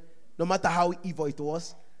destroyed, no matter how evil it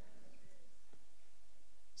was?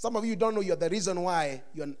 Some of you don't know you're the reason why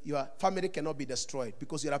your family cannot be destroyed,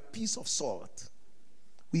 because you're a piece of salt.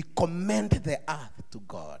 We commend the earth to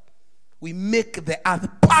God. We make the earth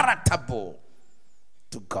palatable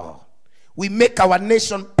to God. We make our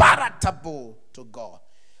nation palatable to God.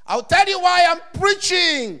 I'll tell you why I'm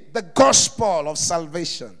preaching the gospel of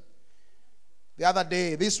salvation. The other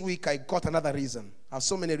day, this week, I got another reason. I have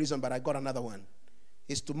so many reasons, but I got another one.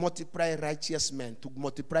 It's to multiply righteous men, to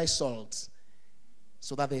multiply salt,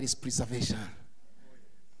 so that there is preservation.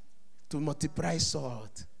 To multiply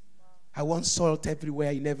salt. I want salt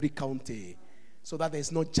everywhere in every county, so that there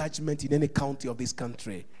is no judgment in any county of this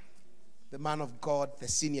country. The man of God, the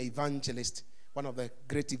senior evangelist, one of the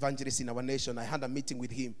great evangelists in our nation, I had a meeting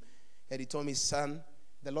with him, and he told me, son,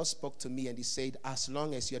 the Lord spoke to me, and he said, as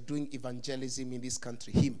long as you're doing evangelism in this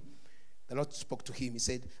country, the Lord spoke to him, he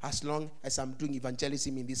said, as long as I'm doing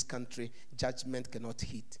evangelism in this country, judgment cannot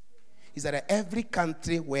hit. He said, every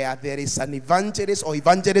country where there is an evangelist or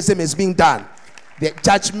evangelism is being done, the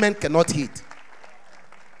judgment cannot hit.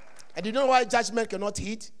 And you know why judgment cannot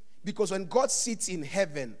hit? Because when God sits in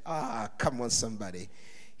heaven, come on somebody,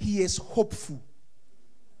 he is hopeful.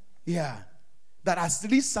 Yeah. That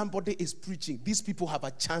at least somebody is preaching. These people have a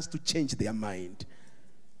chance to change their mind.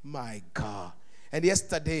 My God. And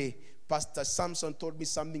yesterday, Pastor Samson told me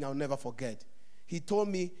something I'll never forget. He told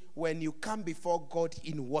me, when you come before God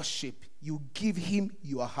in worship, you give him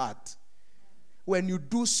your heart. When you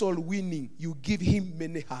do soul winning, you give him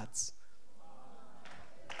many hearts.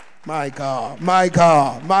 My God, my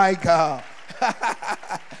God, my God.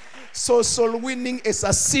 So soul winning is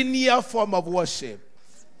a senior form of worship,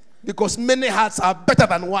 because many hearts are better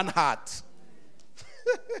than one heart.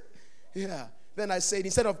 Yeah. Then I said,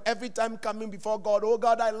 instead of every time coming before God, oh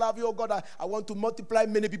God, I love you, oh God, I want to multiply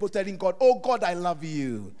many people telling God, oh God, I love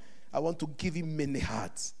you. I want to give him many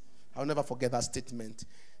hearts. I'll never forget that statement.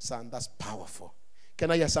 Son, that's powerful.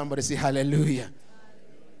 Can I hear somebody say hallelujah?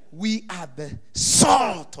 We are the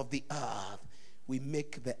salt of the earth. We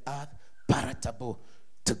make the earth palatable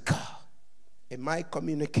to God. Am I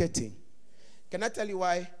communicating? Can I tell you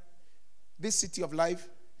why this city of life,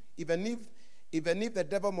 even if the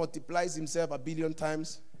devil multiplies himself 1 billion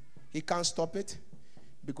times, he can't stop it?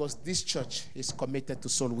 Because this church is committed to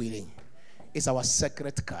soul winning. It's our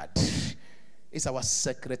sacred card. It's our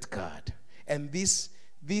sacred card. And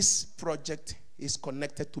this project is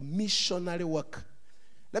connected to missionary work.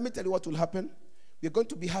 Let me tell you what will happen. We're going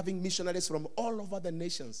to be having missionaries from all over the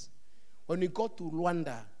nations. When we go to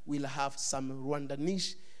Rwanda, we'll have some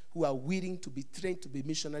Rwandanese who are willing to be trained to be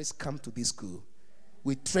missionaries come to this school.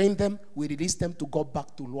 We train them, we release them to go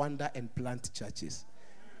back to Rwanda and plant churches.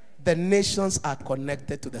 The nations are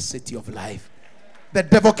connected to the city of life. The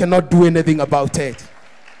devil cannot do anything about it.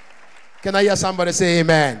 Can I hear somebody say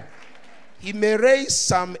amen? He may raise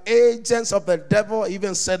some agents of the devil,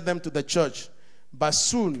 even send them to the church. But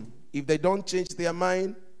soon, if they don't change their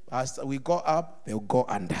mind, as we go up, they'll go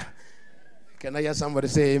under. Can I hear somebody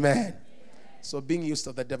say amen? So being used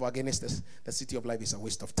to the devil against the city of life is a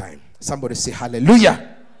waste of time. Somebody say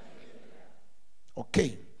hallelujah.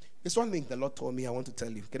 Okay. There's one thing the Lord told me I want to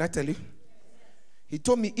tell you. Can I tell you? He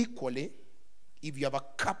told me equally, if you have a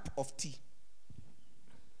cup of tea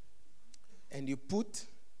and you put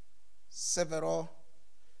several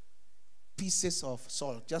pieces of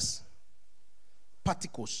salt, just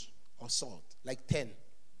particles of salt, like 10.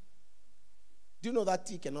 Do you know that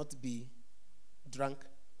tea cannot be drunk?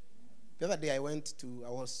 The other day I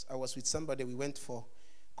was with somebody, we went for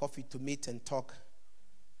coffee to meet and talk.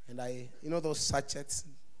 And those sachets,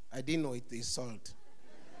 I didn't know it is salt.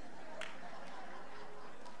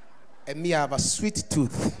 And me, I have a sweet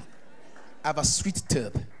tooth. I have a sweet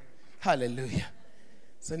tooth. Hallelujah.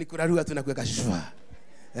 So nikuraruga tu nakuweka shwa.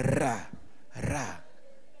 Ra.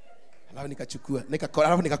 Alafu nikachukua.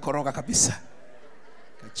 Alafu nikakoroga kabisa.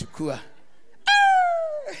 Kachukua.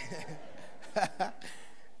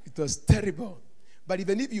 It was terrible. But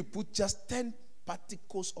even if you put just 10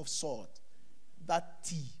 particles of salt, that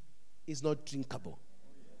tea is not drinkable.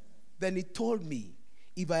 Then he told me,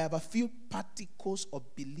 if I have a few particles of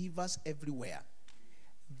believers everywhere,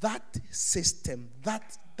 that system,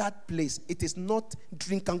 that place, it is not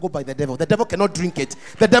drinkable by the devil. The devil cannot drink it.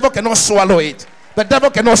 The devil cannot swallow it. The devil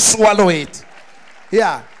cannot swallow it.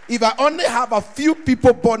 Yeah. If I only have a few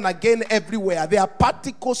people born again everywhere, they are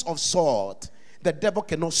particles of salt. The devil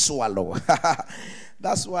cannot swallow.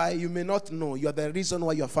 That's why you may not know. You are the reason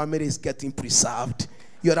why your family is getting preserved.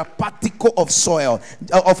 You are a particle of soil,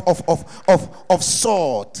 of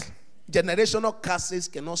salt. Generational curses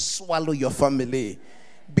cannot swallow your family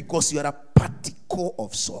because you are a particle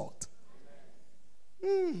of salt.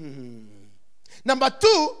 Number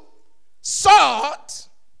 2, salt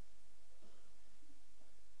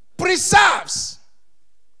preserves.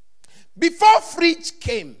 Before fridge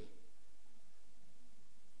came,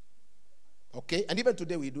 okay, and even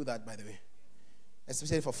today we do that, by the way,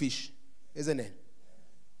 especially for fish, isn't it?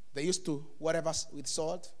 They used to whatever with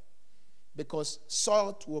salt, because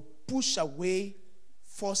salt will push away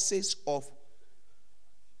forces of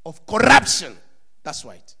corruption. That's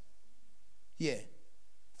right. Yeah.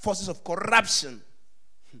 Forces of corruption.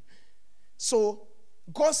 So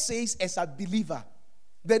God says, as a believer,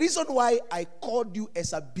 the reason why I called you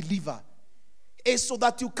as a believer is so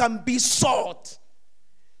that you can be salt.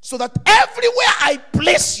 So that everywhere I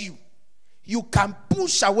place you, you can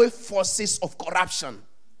push away forces of corruption.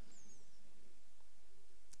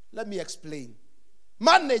 Let me explain.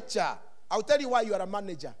 Manager. I'll tell you why you are a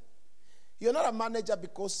manager. You're not a manager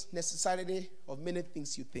because necessarily of many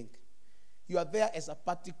things you think. You are there as a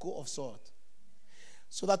particle of salt.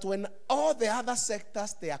 So that when all the other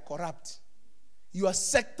sectors, they are corrupt, your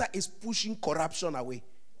sector is pushing corruption away.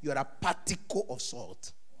 You are a particle of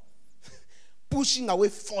salt. Pushing away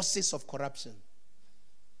forces of corruption.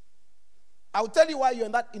 I'll tell you why you're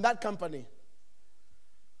in that company.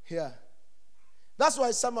 Here. That's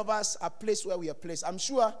why some of us are placed where we are placed. I'm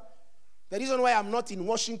sure the reason why I'm not in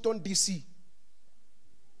Washington, D.C.,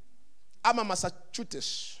 I'm a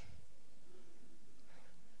Massachusetts.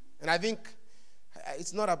 And I think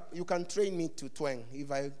it's not you can train me to twang.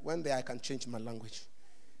 If I went there, I can change my language.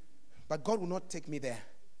 But God will not take me there.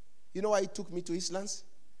 You know why he took me to Eastlands?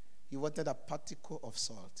 He wanted a particle of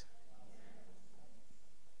salt.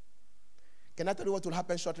 Can I tell you what will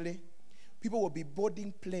happen shortly? People will be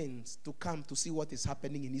boarding planes to come to see what is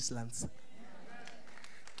happening in Eastlands.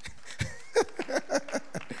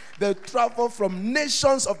 They'll travel from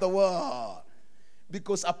nations of the world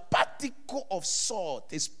because a particle of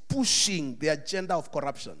salt is pushing the agenda of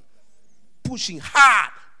corruption. Pushing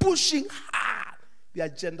hard the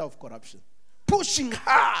agenda of corruption. Pushing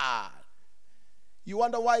hard. You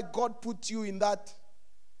wonder why God put you in that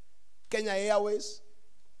Kenya Airways,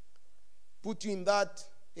 put you in that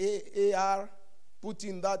AR, put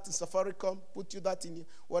you in that Safaricom, put you that in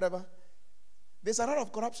whatever. There's a lot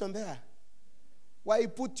of corruption there. Why he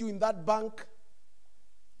put you in that bank?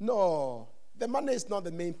 No, the money is not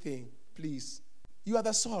the main thing, please. You are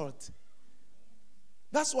the salt.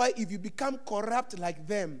 That's why if you become corrupt like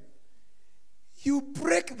them, you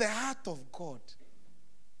break the heart of God.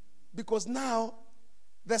 Because now,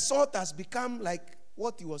 the salt has become like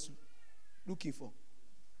what he was looking for.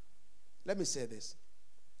 Let me say this.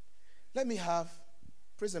 Let me have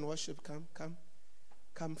praise and worship. Come.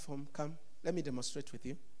 Let me demonstrate with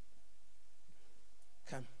you.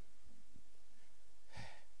 Come.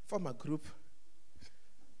 Form a group.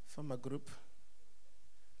 Form a group.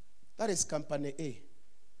 That is company A.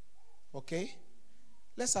 Okay?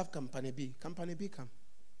 Let's have company B. Company B come.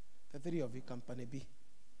 The three of you, company B.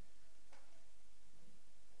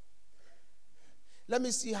 Let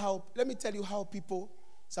me tell you how people,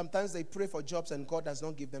 sometimes they pray for jobs and God does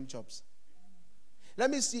not give them jobs.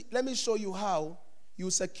 Let me show you how you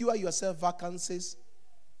secure yourself vacancies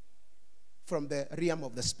from the realm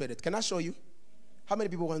of the spirit. Can I show you? How many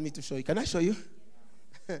people want me to show you? Can I show you?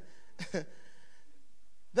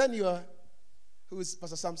 Then who is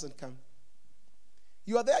Pastor Samson come?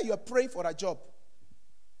 You are there, you are praying for a job.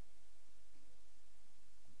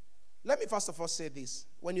 Let me first of all say this.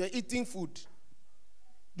 When you are eating food,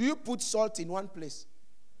 do you put salt in one place?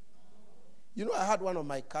 You know, I had one of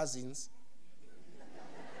my cousins.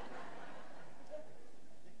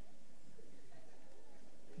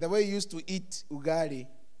 The way he used to eat ugali,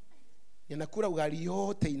 yanakula ugali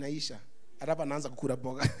yote inaisha. Araba anaanza kukula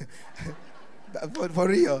boga. For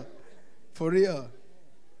real. For real.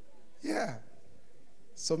 Yeah.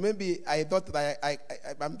 So maybe I thought that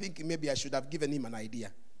I'm thinking maybe I should have given him an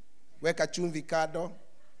idea. Weka chumvi kado,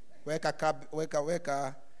 weka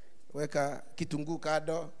kitungu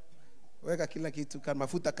kado, weka kila kitu kado,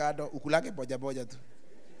 mafuta kado, ukulake boja tu.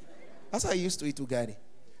 That's how I used to eat ugali.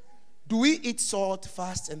 Do we eat salt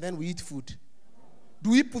first and then we eat food? Do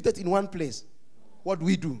we put it in one place? What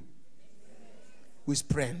do? We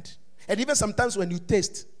spread. And even sometimes when you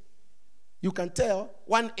taste, you can tell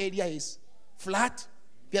one area is flat,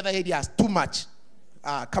 the other area is too much.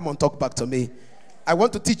 Come on, talk back to me. I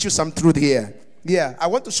want to teach you some truth here. Yeah, I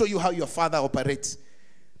want to show you how your father operates.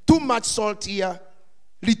 Too much salt here,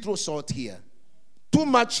 little salt here. Too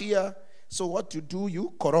much here. So what you do,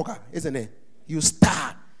 you koroga, isn't it? You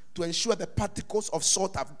stir to ensure the particles of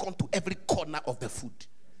salt have gone to every corner of the food.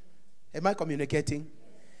 Am I communicating?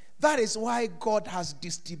 That is why God has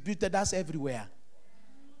distributed us everywhere.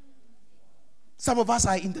 Some of us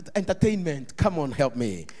are in entertainment. Come on, help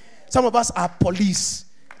me. Some of us are police.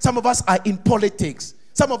 Some of us are in politics.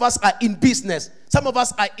 Some of us are in business. Some of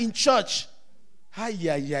us are in church.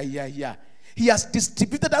 Yeah. He has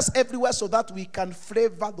distributed us everywhere so that we can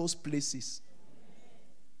flavor those places.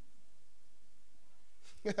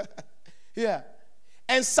 Yeah.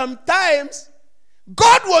 And sometimes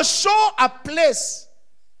God will show a place.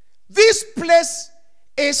 This place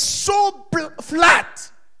is so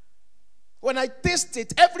flat. When I taste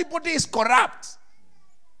it, everybody is corrupt.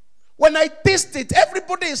 When I taste it,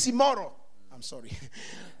 everybody is immoral. I'm sorry.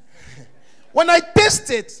 When I taste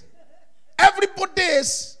it, everybody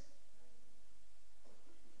is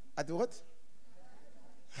at what?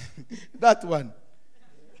 That one.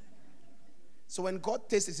 So when God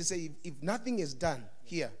tastes it, he says, if nothing is done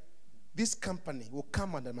here, this company will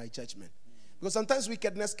come under my judgment. Because sometimes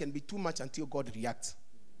wickedness can be too much until God reacts.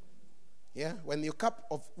 Yeah? When your cup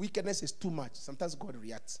of wickedness is too much, sometimes God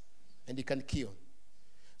reacts and he can kill.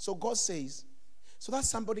 So God says, so that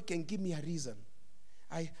somebody can give me a reason.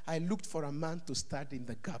 I looked for a man to stand in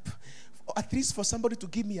the gap. At least for somebody to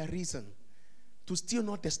give me a reason to still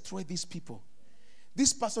not destroy these people.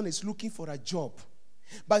 This person is looking for a job.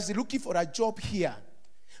 But he's looking for a job here.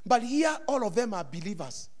 But here, all of them are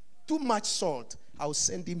believers. Too much salt. I'll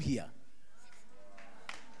send him here.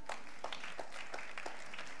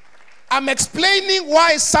 I'm explaining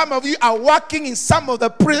why some of you are working in some of the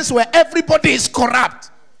places where everybody is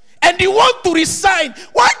corrupt. And you want to resign.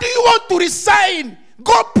 Why do you want to resign?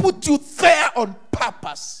 God put you there on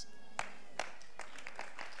purpose.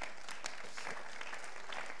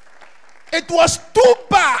 It was too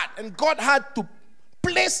bad. And God had to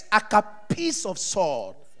place a piece of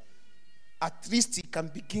salt. At least he can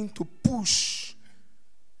begin to push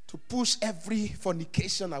every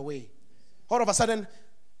fornication away. All of a sudden,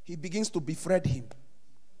 he begins to befriend him.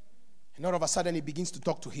 And all of a sudden, he begins to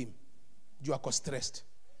talk to him. You are stressed.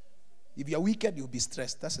 If you are wicked, you'll be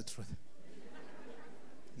stressed. That's the truth.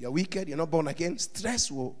 You are wicked, you're not born again.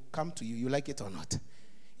 Stress will come to you. You like it or not.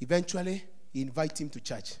 Eventually, he invites him to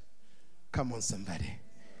church. Come on, somebody.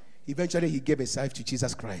 Eventually, he gave his life to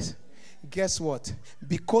Jesus Christ. Guess what?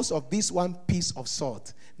 Because of this one piece of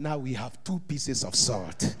salt, now we have 2 pieces of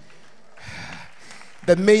salt.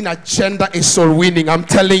 The main agenda is soul winning. I'm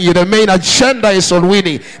telling you, the main agenda is soul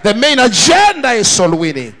winning. The main agenda is soul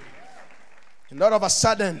winning. And all of a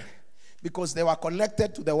sudden, because they were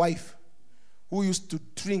connected to the wife who used to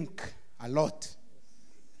drink a lot.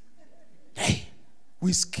 Hey,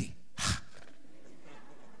 whiskey.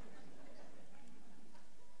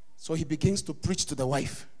 So he begins to preach to the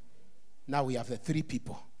wife. Now we have the 3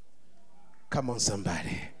 people. Come on,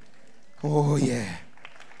 somebody. Oh, yeah.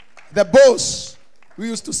 The boss who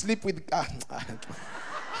used to sleep with...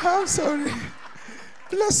 I'm sorry.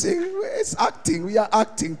 Blessing. It's acting. We are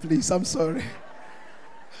acting, please. I'm sorry.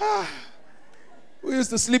 We used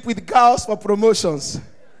to sleep with girls for promotions.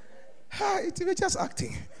 We're just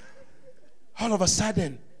acting. All of a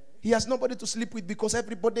sudden, he has nobody to sleep with because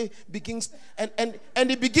everybody begins, and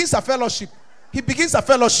he begins a fellowship. He begins a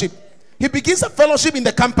fellowship. He begins a fellowship in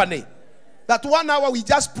the company. That 1 hour we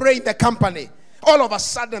just pray in the company. All of a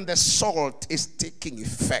sudden the salt is taking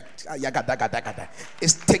effect.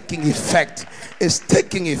 It's taking effect. It's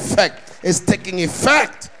taking effect. It's taking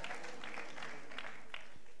effect.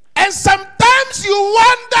 And sometimes you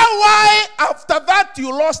wonder why after that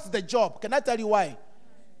you lost the job. Can I tell you why?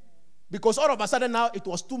 Because all of a sudden now it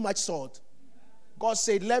was too much salt. God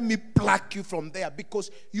said, let me pluck you from there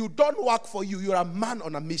because you don't work for you. You're a man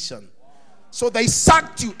on a mission. So they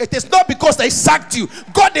sacked you. It is not because they sacked you.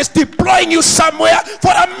 God is deploying you somewhere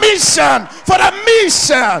for a mission. For a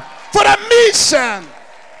mission. For a mission.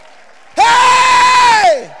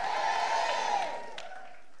 Hey!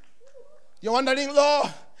 You're wondering,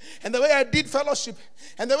 Lord, and the way I did fellowship,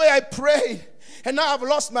 and the way I prayed, and now I've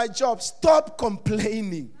lost my job. Stop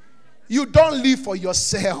complaining. You don't live for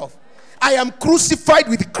yourself. I am crucified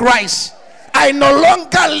with Christ. I no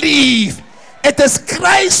longer live. It is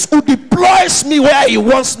Christ who deploys me where he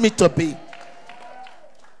wants me to be.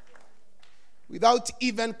 Without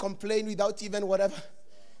even complaining, without even whatever.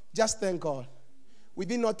 Just thank God.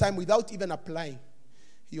 Within no time, without even applying,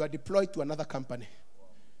 you are deployed to another company.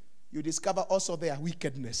 You discover also their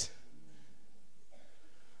wickedness.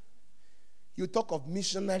 You talk of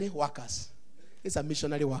missionary workers. It's a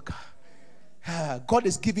missionary worker. God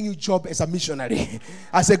is giving you a job as a missionary.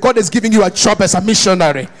 I say God is giving you a job as a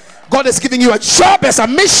missionary. God is giving you a job as a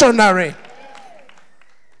missionary.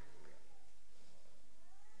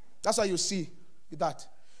 That's why you see that.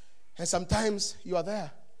 And sometimes you are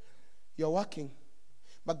there. You're working.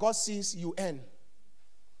 But God sees you earn.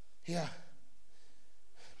 Yeah.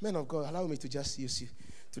 Men of God, allow me to just use you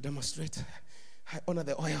to demonstrate. I honor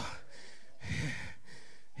the oil.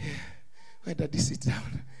 Yeah. Where did this sit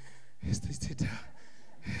down? Sit down.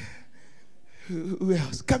 Who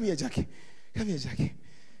else? Come here, Jackie. Come here, Jackie.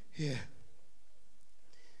 Yeah.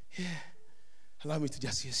 Yeah. Allow me to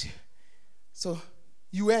just use you. So,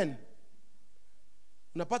 UN.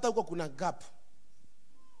 Unapata huko kuna gap.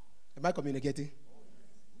 Am I communicating?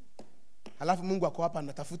 Alafu Mungu ako hapa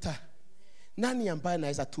anatafuta nani ambaye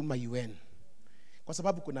anaweza tuma UN? Kwa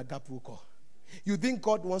sababu kuna gap huko. You think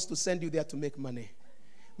God wants to send you there to make money?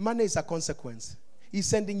 Money is a consequence. He's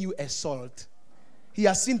sending you a salt. He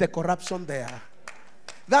has seen the corruption there.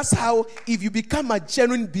 That's how, if you become a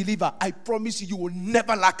genuine believer, I promise you, you will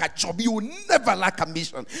never lack a job. You will never lack a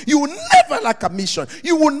mission. You will never lack a mission.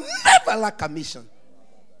 You will never lack a mission.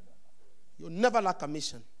 You will never lack a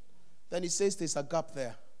mission. Then he says there's a gap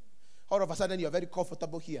there. All of a sudden, you're very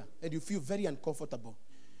comfortable here. And you feel very uncomfortable.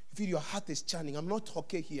 You feel your heart is churning. I'm not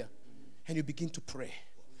okay here. And you begin to pray.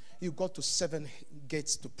 You go to 7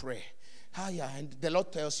 gates to pray. And the Lord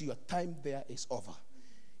tells you your time there is over.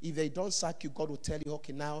 If they don't sack you, God will tell you,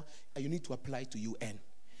 okay, now you need to apply to UN.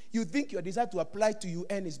 You think your desire to apply to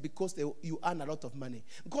UN is because you earn a lot of money.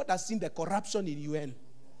 God has seen the corruption in UN.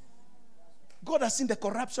 God has seen the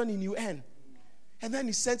corruption in UN. And then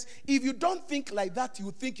he says, if you don't think like that,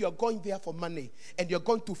 you think you're going there for money. And you're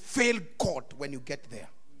going to fail God when you get there.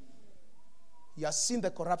 You have seen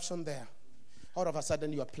the corruption there. All of a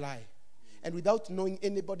sudden you apply. And without knowing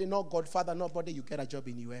anybody, no Godfather, nobody, you get a job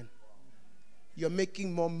in UN. You're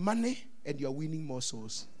making more money and you're winning more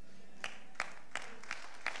souls.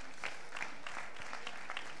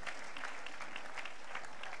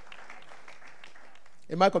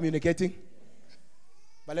 Am I communicating?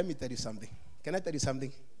 But let me tell you something. Can I tell you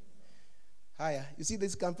something? Hiya, you see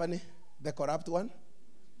this company, the corrupt one?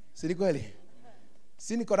 Sini kweli?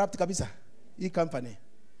 Sini corrupt kabisa? Hii company.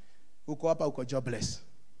 Uko hapa, uko jobless.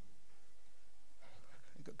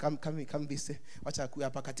 Come this way. Wacha kuwa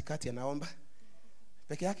hapa katikati anaomba.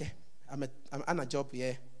 Peke yake. Ana job,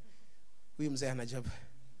 yeah. Huyu mzee ana job.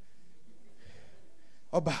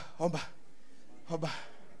 Oba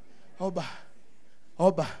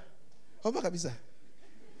kabisa.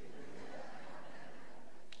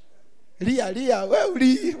 Lia, Lia.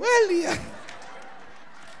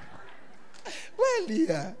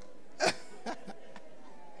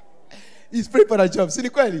 He's praying for a job. See,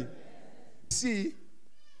 kweli? See,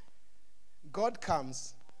 God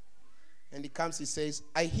comes, and he says,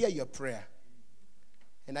 I hear your prayer,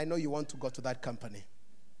 and I know you want to go to that company,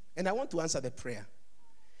 and I want to answer the prayer.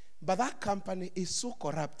 But that company is so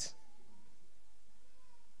corrupt.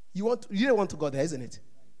 You don't want to go there, isn't it?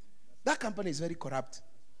 That company is very corrupt.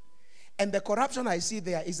 And the corruption I see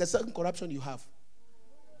there is the same corruption you have.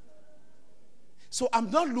 So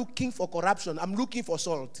I'm not looking for corruption. I'm looking for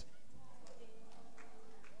salt.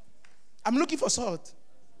 I'm looking for salt.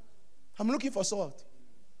 I'm looking for salt.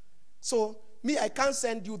 So, me, I can't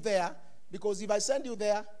send you there, because if I send you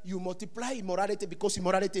there, you multiply immorality, because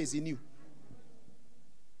immorality is in you.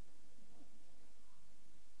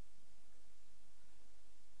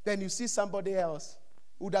 Then you see somebody else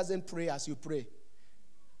who doesn't pray as you pray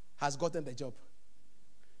has gotten the job.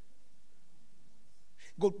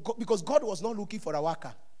 Because God was not looking for a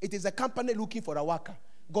worker. It is a company looking for a worker.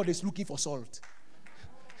 God is looking for salt.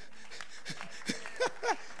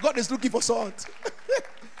 God is looking for salt.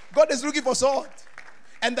 God is looking for salt.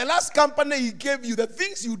 And the last company he gave you, the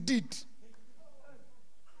things you did.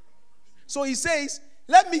 So he says,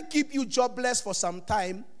 let me keep you jobless for some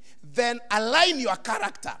time, then align your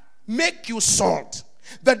character, make you salt.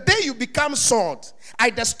 The day you become salt, I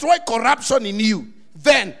destroy corruption in you,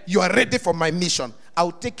 then you are ready for my mission.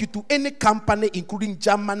 I'll take you to any company, including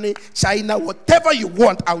Germany, China, whatever you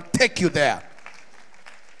want, I'll take you there.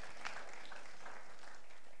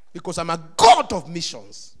 Because I'm a God of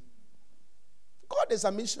missions. God is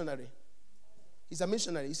a missionary. He's a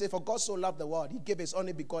missionary. He said, for God so loved the world, he gave his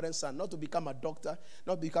only begotten son, not to become a doctor,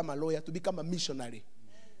 not to become a lawyer, to become a missionary.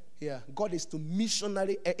 Yeah, God is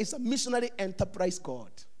it's a missionary enterprise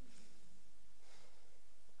God.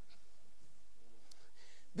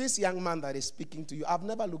 This young man that is speaking to you, I've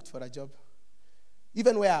never looked for a job.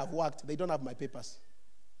 Even where I've worked, they don't have my papers.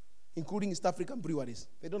 Including East African breweries.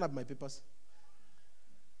 They don't have my papers.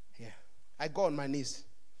 Yeah. I go on my knees.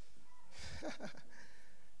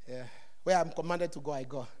 Yeah. Where I'm commanded to go, I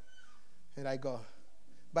go. And I go.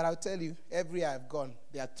 But I'll tell you, everywhere I've gone,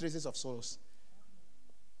 there are traces of souls.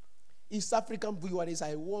 East African breweries,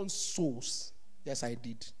 I won souls. Yes, I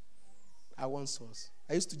did. I won souls.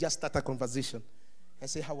 I used to just start a conversation. I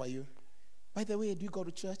say, how are you? By the way, do you go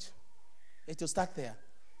to church? It will start there.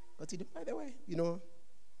 But by the way,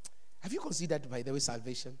 have you considered, by the way,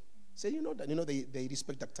 salvation? Say, they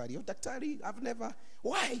respect Daktari. Oh, Daktari, I've never.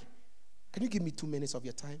 Why? Can you give me 2 minutes of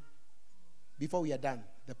your time? Before we are done,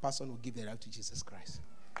 the person will give their life to Jesus Christ.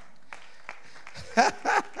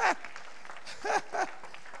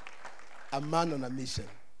 A man on a mission.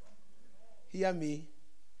 Hear me.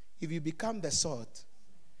 If you become the salt,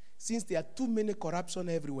 since there are too many corruption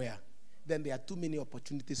everywhere, then there are too many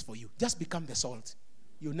opportunities for you. Just become the salt.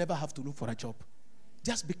 You'll never have to look for a job.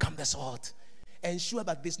 Just become the salt. Ensure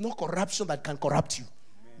that there's no corruption that can corrupt you.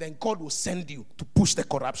 Amen. Then God will send you to push the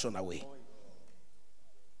corruption away.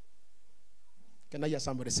 Can I hear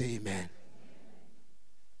somebody say amen?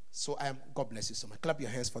 So God bless you so much. Clap your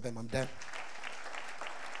hands for them. I'm done.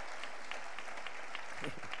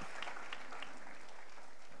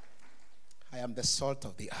 I am the salt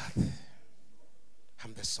of the earth.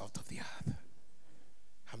 I'm the salt of the earth.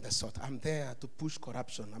 I'm the salt. I'm there to push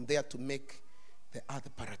corruption. I'm there to make the earth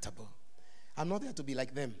palatable. I'm not there to be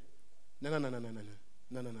like them. No.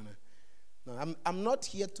 I'm not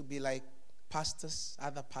here to be like pastors,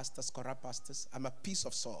 other pastors, corrupt pastors. I'm a piece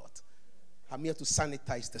of salt. I'm here to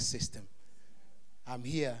sanitize the system. I'm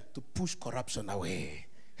here to push corruption away.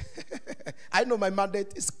 I know my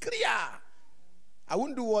mandate is clear. I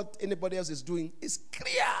won't do what anybody else is doing. It's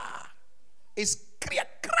clear. It's clear,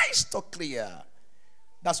 crystal clear.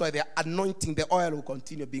 That's why the anointing, the oil will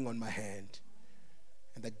continue being on my hand.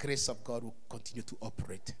 And the grace of God will continue to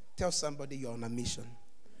operate. Tell somebody you're on a mission.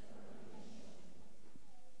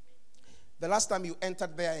 The last time you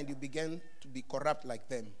entered there and you began to be corrupt like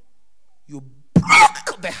them, you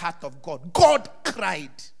broke the heart of God. God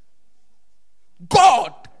cried.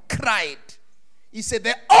 God cried. He said,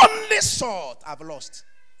 the only salt I've lost.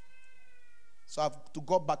 So I have to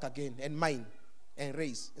go back again and mine and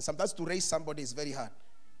raise. And sometimes to raise somebody is very hard.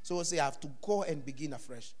 So we'll say I have to go and begin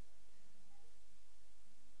afresh.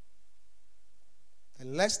 The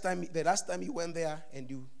last time you went there and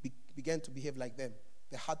you began to behave like them,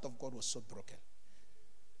 the heart of God was so broken.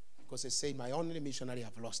 Because they say, my only missionary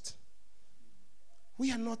I've lost.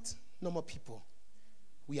 We are not normal people.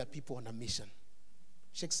 We are people on a mission.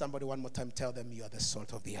 Shake somebody one more time. Tell them you are the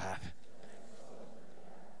salt of the earth.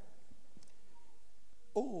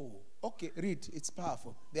 Oh, okay. Read. It's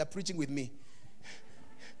powerful. They are preaching with me.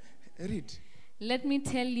 Read. Let me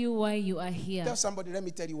tell you why you are here. Tell somebody, let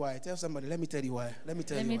me tell you why. Tell somebody, let me tell you why. Let me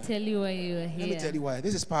tell you why you are here. Let me tell you why.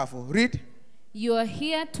 This is powerful. Read. You are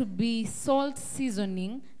here to be salt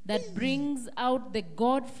seasoning that brings out the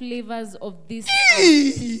God flavors of this.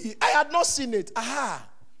 I had not seen it. Aha.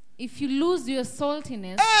 If you lose your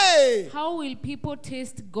saltiness, how will people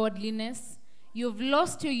taste godliness? You've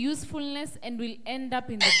lost your usefulness and will end up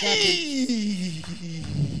in the garbage.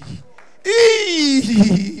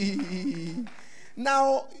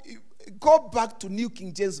 Now, go back to New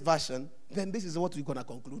King James Version, then this is what we're going to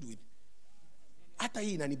conclude with.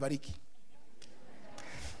 Atayi inanibariki.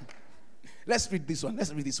 Let's read this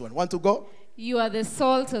one. Want to go? You are the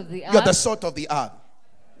salt of the earth. You are the salt of the earth.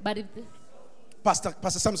 But if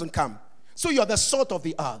Pastor Samson, come. So you are the salt of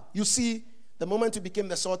the earth. You see, the moment you became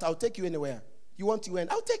the salt, I'll take you anywhere. You want UN?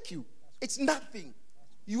 I'll take you. It's nothing.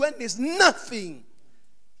 UN is nothing.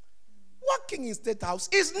 Working in State House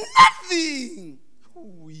is nothing.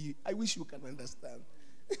 I wish you can understand.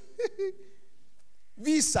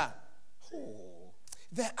 Visa. Oh,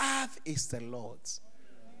 the earth is the Lord's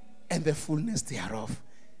and the fullness thereof.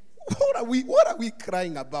 What are we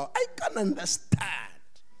crying about? I can't understand.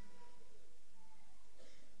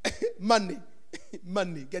 Money,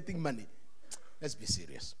 getting money. Let's be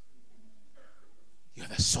serious. You're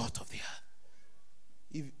the salt of the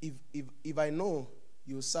earth. If I know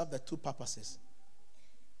you serve the two purposes,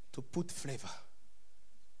 to put flavor,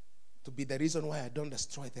 to be the reason why I don't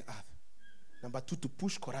destroy the earth. Number two, to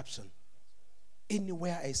push corruption.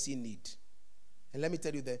 Anywhere I see need. And let me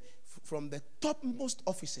tell you that from the topmost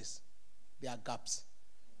offices, there are gaps.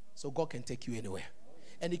 So God can take you anywhere.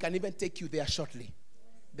 And He can even take you there shortly.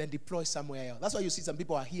 Then deploy somewhere else. That's why you see some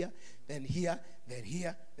people are here, then here, then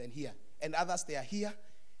here, then here. And others, they are here,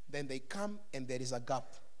 then they come and there is a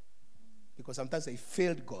gap. Because sometimes they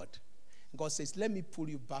failed God. God says, let me pull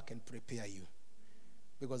you back and prepare you.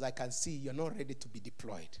 Because I can see you're not ready to be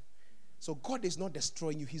deployed. So God is not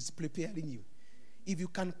destroying you, He's preparing you. If you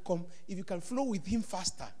can flow with Him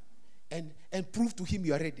faster and prove to Him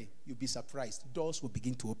you are ready, you'll be surprised. Doors will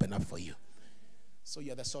begin to open up for you. So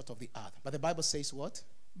you're the salt of the earth. But the Bible says what?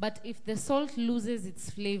 But if the salt loses its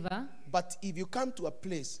flavor. But if you come to a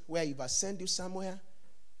place where if I send you somewhere,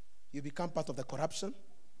 you become part of the corruption.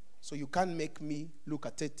 So you can't make me look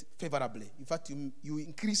at it favorably. In fact, you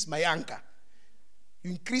increase my anger.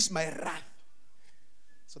 You increase my wrath.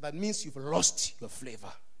 So that means you've lost your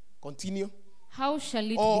flavor. Continue. How shall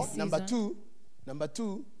it or be seasoned? Number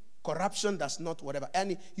two, corruption does not whatever.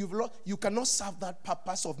 And you cannot serve that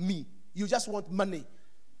purpose of me. You just want money.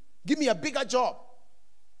 Give me a bigger job.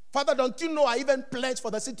 Father, don't you know I even pledged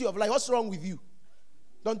for the city of life? What's wrong with you?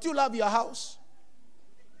 Don't you love your house?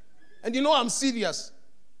 And you know I'm serious.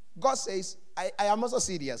 God says, I am also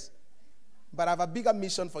serious. But I have a bigger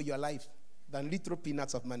mission for your life than little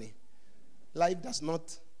peanuts of money. Life does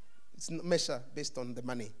not, it's not measured based on the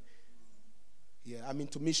money. Yeah, I'm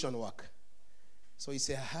into mission work. So He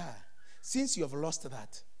said, since you have lost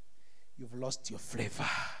that, you've lost your flavor.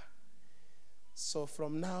 So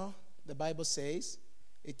from now, the Bible says,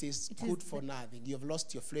 it is good for nothing. You have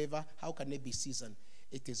lost your flavor. How can it be seasoned?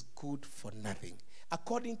 It is good for nothing.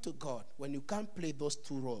 According to God, when you can't play those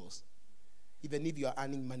two roles, even if you are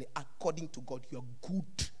earning money, according to God, you are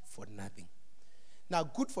good for nothing. Now,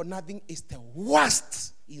 good for nothing is the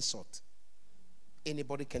worst insult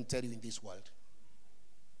anybody can tell you in this world.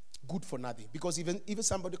 Good for nothing. Because even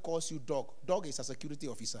somebody calls you dog is a security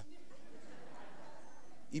officer.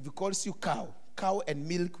 If he calls you cow and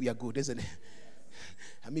milk, we are good, isn't it?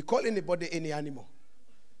 I mean, call anybody any animal.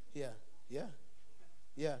 Yeah.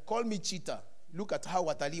 Call me cheetah. Look at how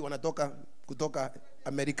watalii wanatoka kutoka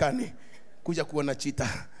Amerikani kuja kuona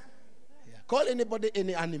cheetah. Yeah. Call anybody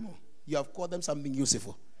any animal. You have called them something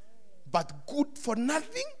useful. But good for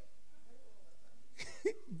nothing?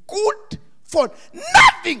 Good for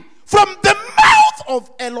nothing from the mouth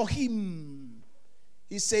of Elohim.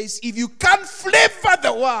 He says, if you can't flavor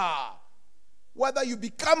the world, whether you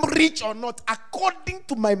become rich or not, according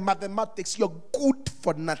to my mathematics, you're good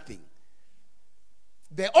for nothing.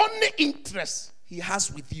 The only interest He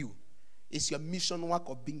has with you is your mission work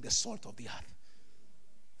of being the salt of the earth.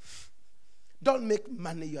 Don't make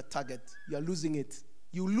money your target. You're losing it.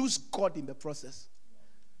 You lose God in the process.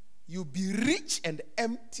 You'll be rich and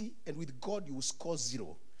empty, and with God you will score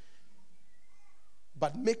 0.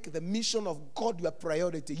 But make the mission of God your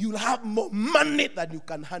priority. You'll have more money than you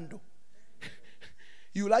can handle.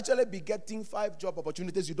 You'll actually be getting 5 job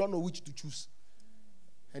opportunities. You don't know which to choose.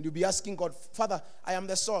 And you'll be asking God, Father, I am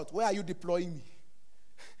the salt. Where are you deploying me?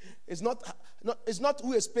 It's not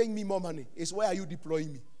who is paying me more money. It's where are you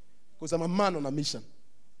deploying me? Because I'm a man on a mission.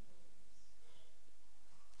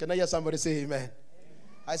 Can I hear somebody say amen?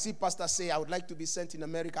 I see pastors say, I would like to be sent in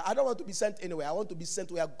America. I don't want to be sent anywhere. I want to be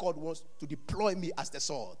sent where God wants to deploy me as the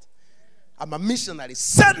salt. I'm a missionary.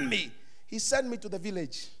 Send me. He sent me to the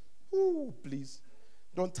village. Ooh, please.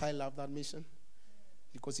 Don't I love that mission?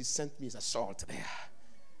 Because He sent me as a salt there.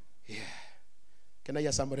 Yeah. Can I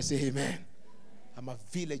hear somebody say amen? I'm a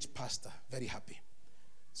village pastor. Very happy.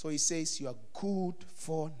 So he says, you are good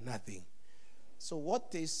for nothing. So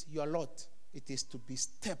what is your lot? It is to be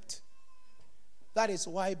stepped. That is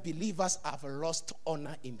why believers have lost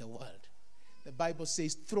honor in the world. The Bible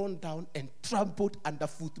says, thrown down and trampled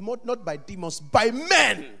underfoot, not by demons, by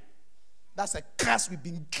men. That's a curse we've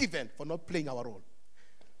been given for not playing our role.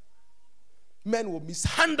 Men will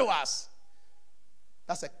mishandle us.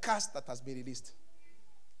 That's a curse that has been released.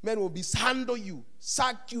 Men will mishandle you,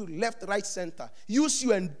 sack you left, right, center, use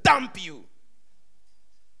you and dump you.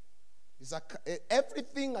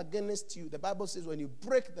 Everything against you. The Bible says when you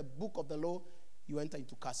break the book of the law, you enter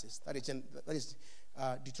into curses. That is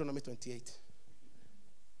Deuteronomy 28.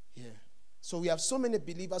 Yeah. So we have so many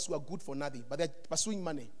believers who are good for nothing, but they're pursuing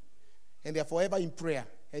money. And they're forever in prayer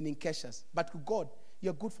and in caches. But to God,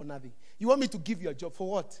 you're good for nothing. You want me to give you a job for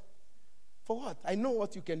what? For what? I know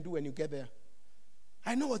what you can do when you get there.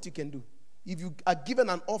 I know what you can do. If you are given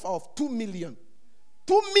an offer of 2 million,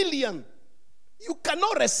 2 million, you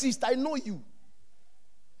cannot resist. I know you.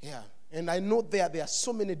 Yeah. And I know there are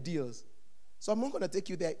so many deals. So I'm not going to take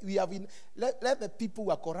you there. We have let the people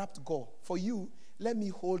who are corrupt go. For you, let me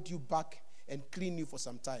hold you back and clean you for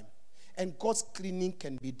some time. And God's cleaning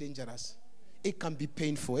can be dangerous. It can be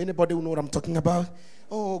painful. Anybody who know what I'm talking about?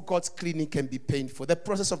 Oh, God's cleaning can be painful. The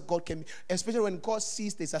process of God can be, especially when God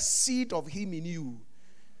sees there's a seed of Him in you.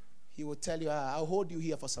 He will tell you, I'll hold you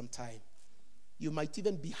here for some time. You might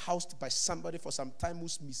even be housed by somebody for some time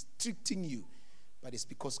who's mistreating you. But it's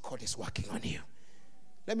because God is working on you.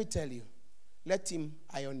 Let me tell you, let Him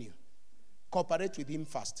iron you. Cooperate with Him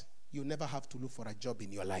first. You'll never have to look for a job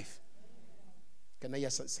in your life. Can I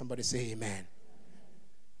hear somebody say amen?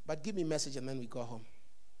 But give me a message and then we go home.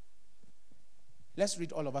 Let's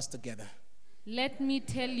read all of us together. Let me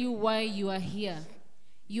tell you why you are here.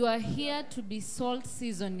 You are here to be salt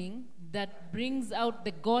seasoning that brings out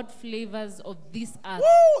the God flavors of this earth.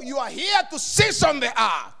 Woo! You are here to season the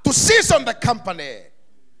earth, to season the company.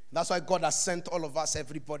 That's why God has sent all of us,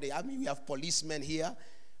 everybody. I mean, we have policemen here.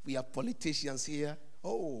 We have politicians here.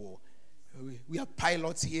 Oh, we have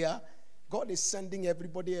pilots here. God is sending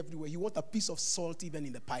everybody everywhere. You want a piece of salt even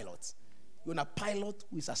in the pilot. You want a pilot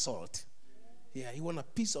with a salt. Yeah, you want a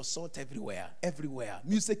piece of salt everywhere. Everywhere.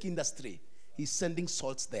 Music industry. He's sending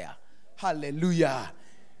salts there. Hallelujah.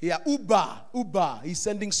 Yeah, Uber. He's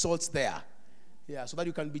sending salts there. Yeah, so that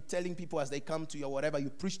you can be telling people as they come to you or whatever, you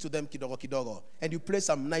preach to them kidogo kidogo. And you play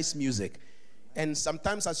some nice music. And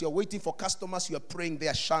sometimes as you're waiting for customers, you're praying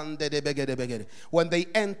there. When they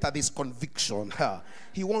enter this conviction,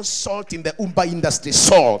 he wants salt in the Umba industry.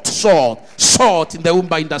 Salt in the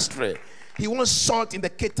Umba industry. He wants salt in the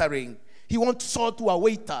catering. He wants salt who are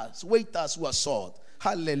waiters who are salt.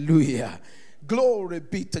 Hallelujah. Glory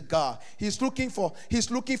be to God. He's looking for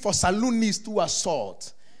saloonists who are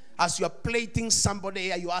salt. As you're plating somebody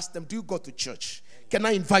here, you ask them, do you go to church? Can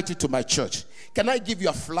I invite you to my church? Can I give you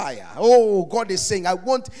a flyer? Oh, God is saying,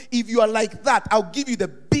 if you are like that, I'll give you the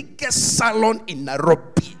biggest salon in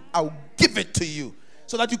Nairobi. I'll give it to you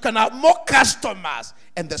so that you can have more customers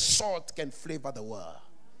and the salt can flavor the world.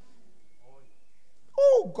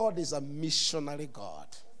 Oh, God is a missionary God.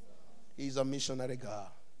 He's a missionary God.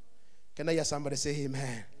 Can I hear somebody say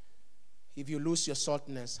amen? If you lose your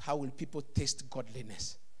saltness, how will people taste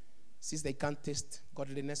godliness? Since they can't taste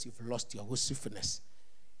godliness, you've lost your usefulness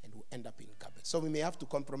and will end up in garbage. So we may have to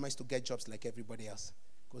compromise to get jobs like everybody else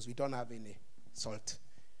because we don't have any salt.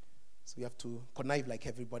 So we have to connive like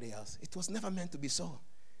everybody else. It was never meant to be so.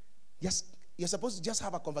 Yes, you're supposed to just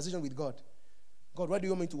have a conversation with God. God, where do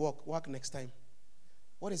you want me to work next time?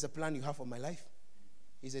 What is the plan you have for my life?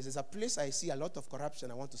 He says, there's a place I see a lot of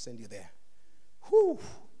corruption. I want to send you there. Whew.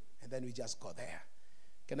 And then we just go there.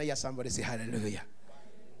 Can I hear somebody say hallelujah?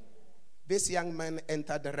 This young man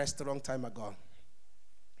entered the restaurant time ago.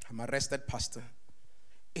 I'm a rested pastor.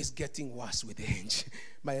 It's getting worse with age.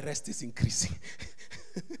 My rest is increasing.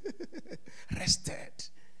 Rested.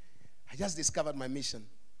 I just discovered my mission.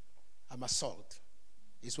 I'm a salt.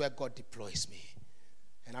 It's where God deploys me.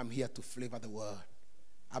 And I'm here to flavor the world.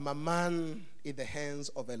 I'm a man in the hands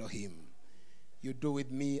of Elohim. You do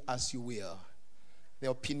with me as you will. The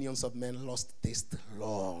opinions of men lost taste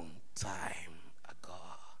long time ago.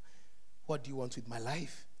 What do you want with my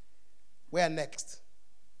life? Where next?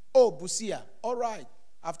 Oh, Busia. All right.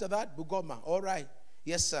 After that, Bugoma. All right.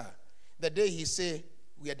 Yes, sir. The day he say,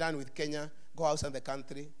 we are done with Kenya, go outside the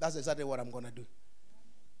country, that's exactly what I'm going to do.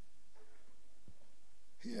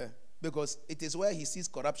 Yeah. Because it is where he sees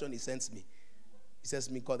corruption, he sends me. He says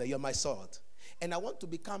to me, God, you're my salt. And I want to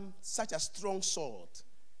become such a strong salt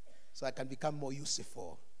so I can become more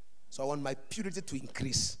useful. So I want my purity to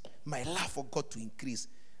increase. my love for God to increase,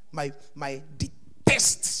 my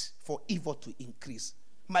detest for evil to increase,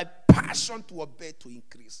 my passion to obey to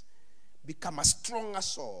increase, become a stronger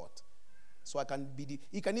sword. So I can be,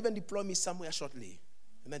 he can even deploy me somewhere shortly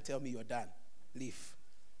and then tell me you're done. Leave.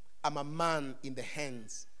 I'm a man in the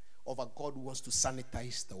hands of a God who wants to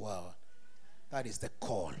sanitize the world. That is the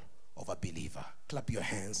call of a believer. Clap your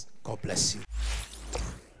hands. God bless you.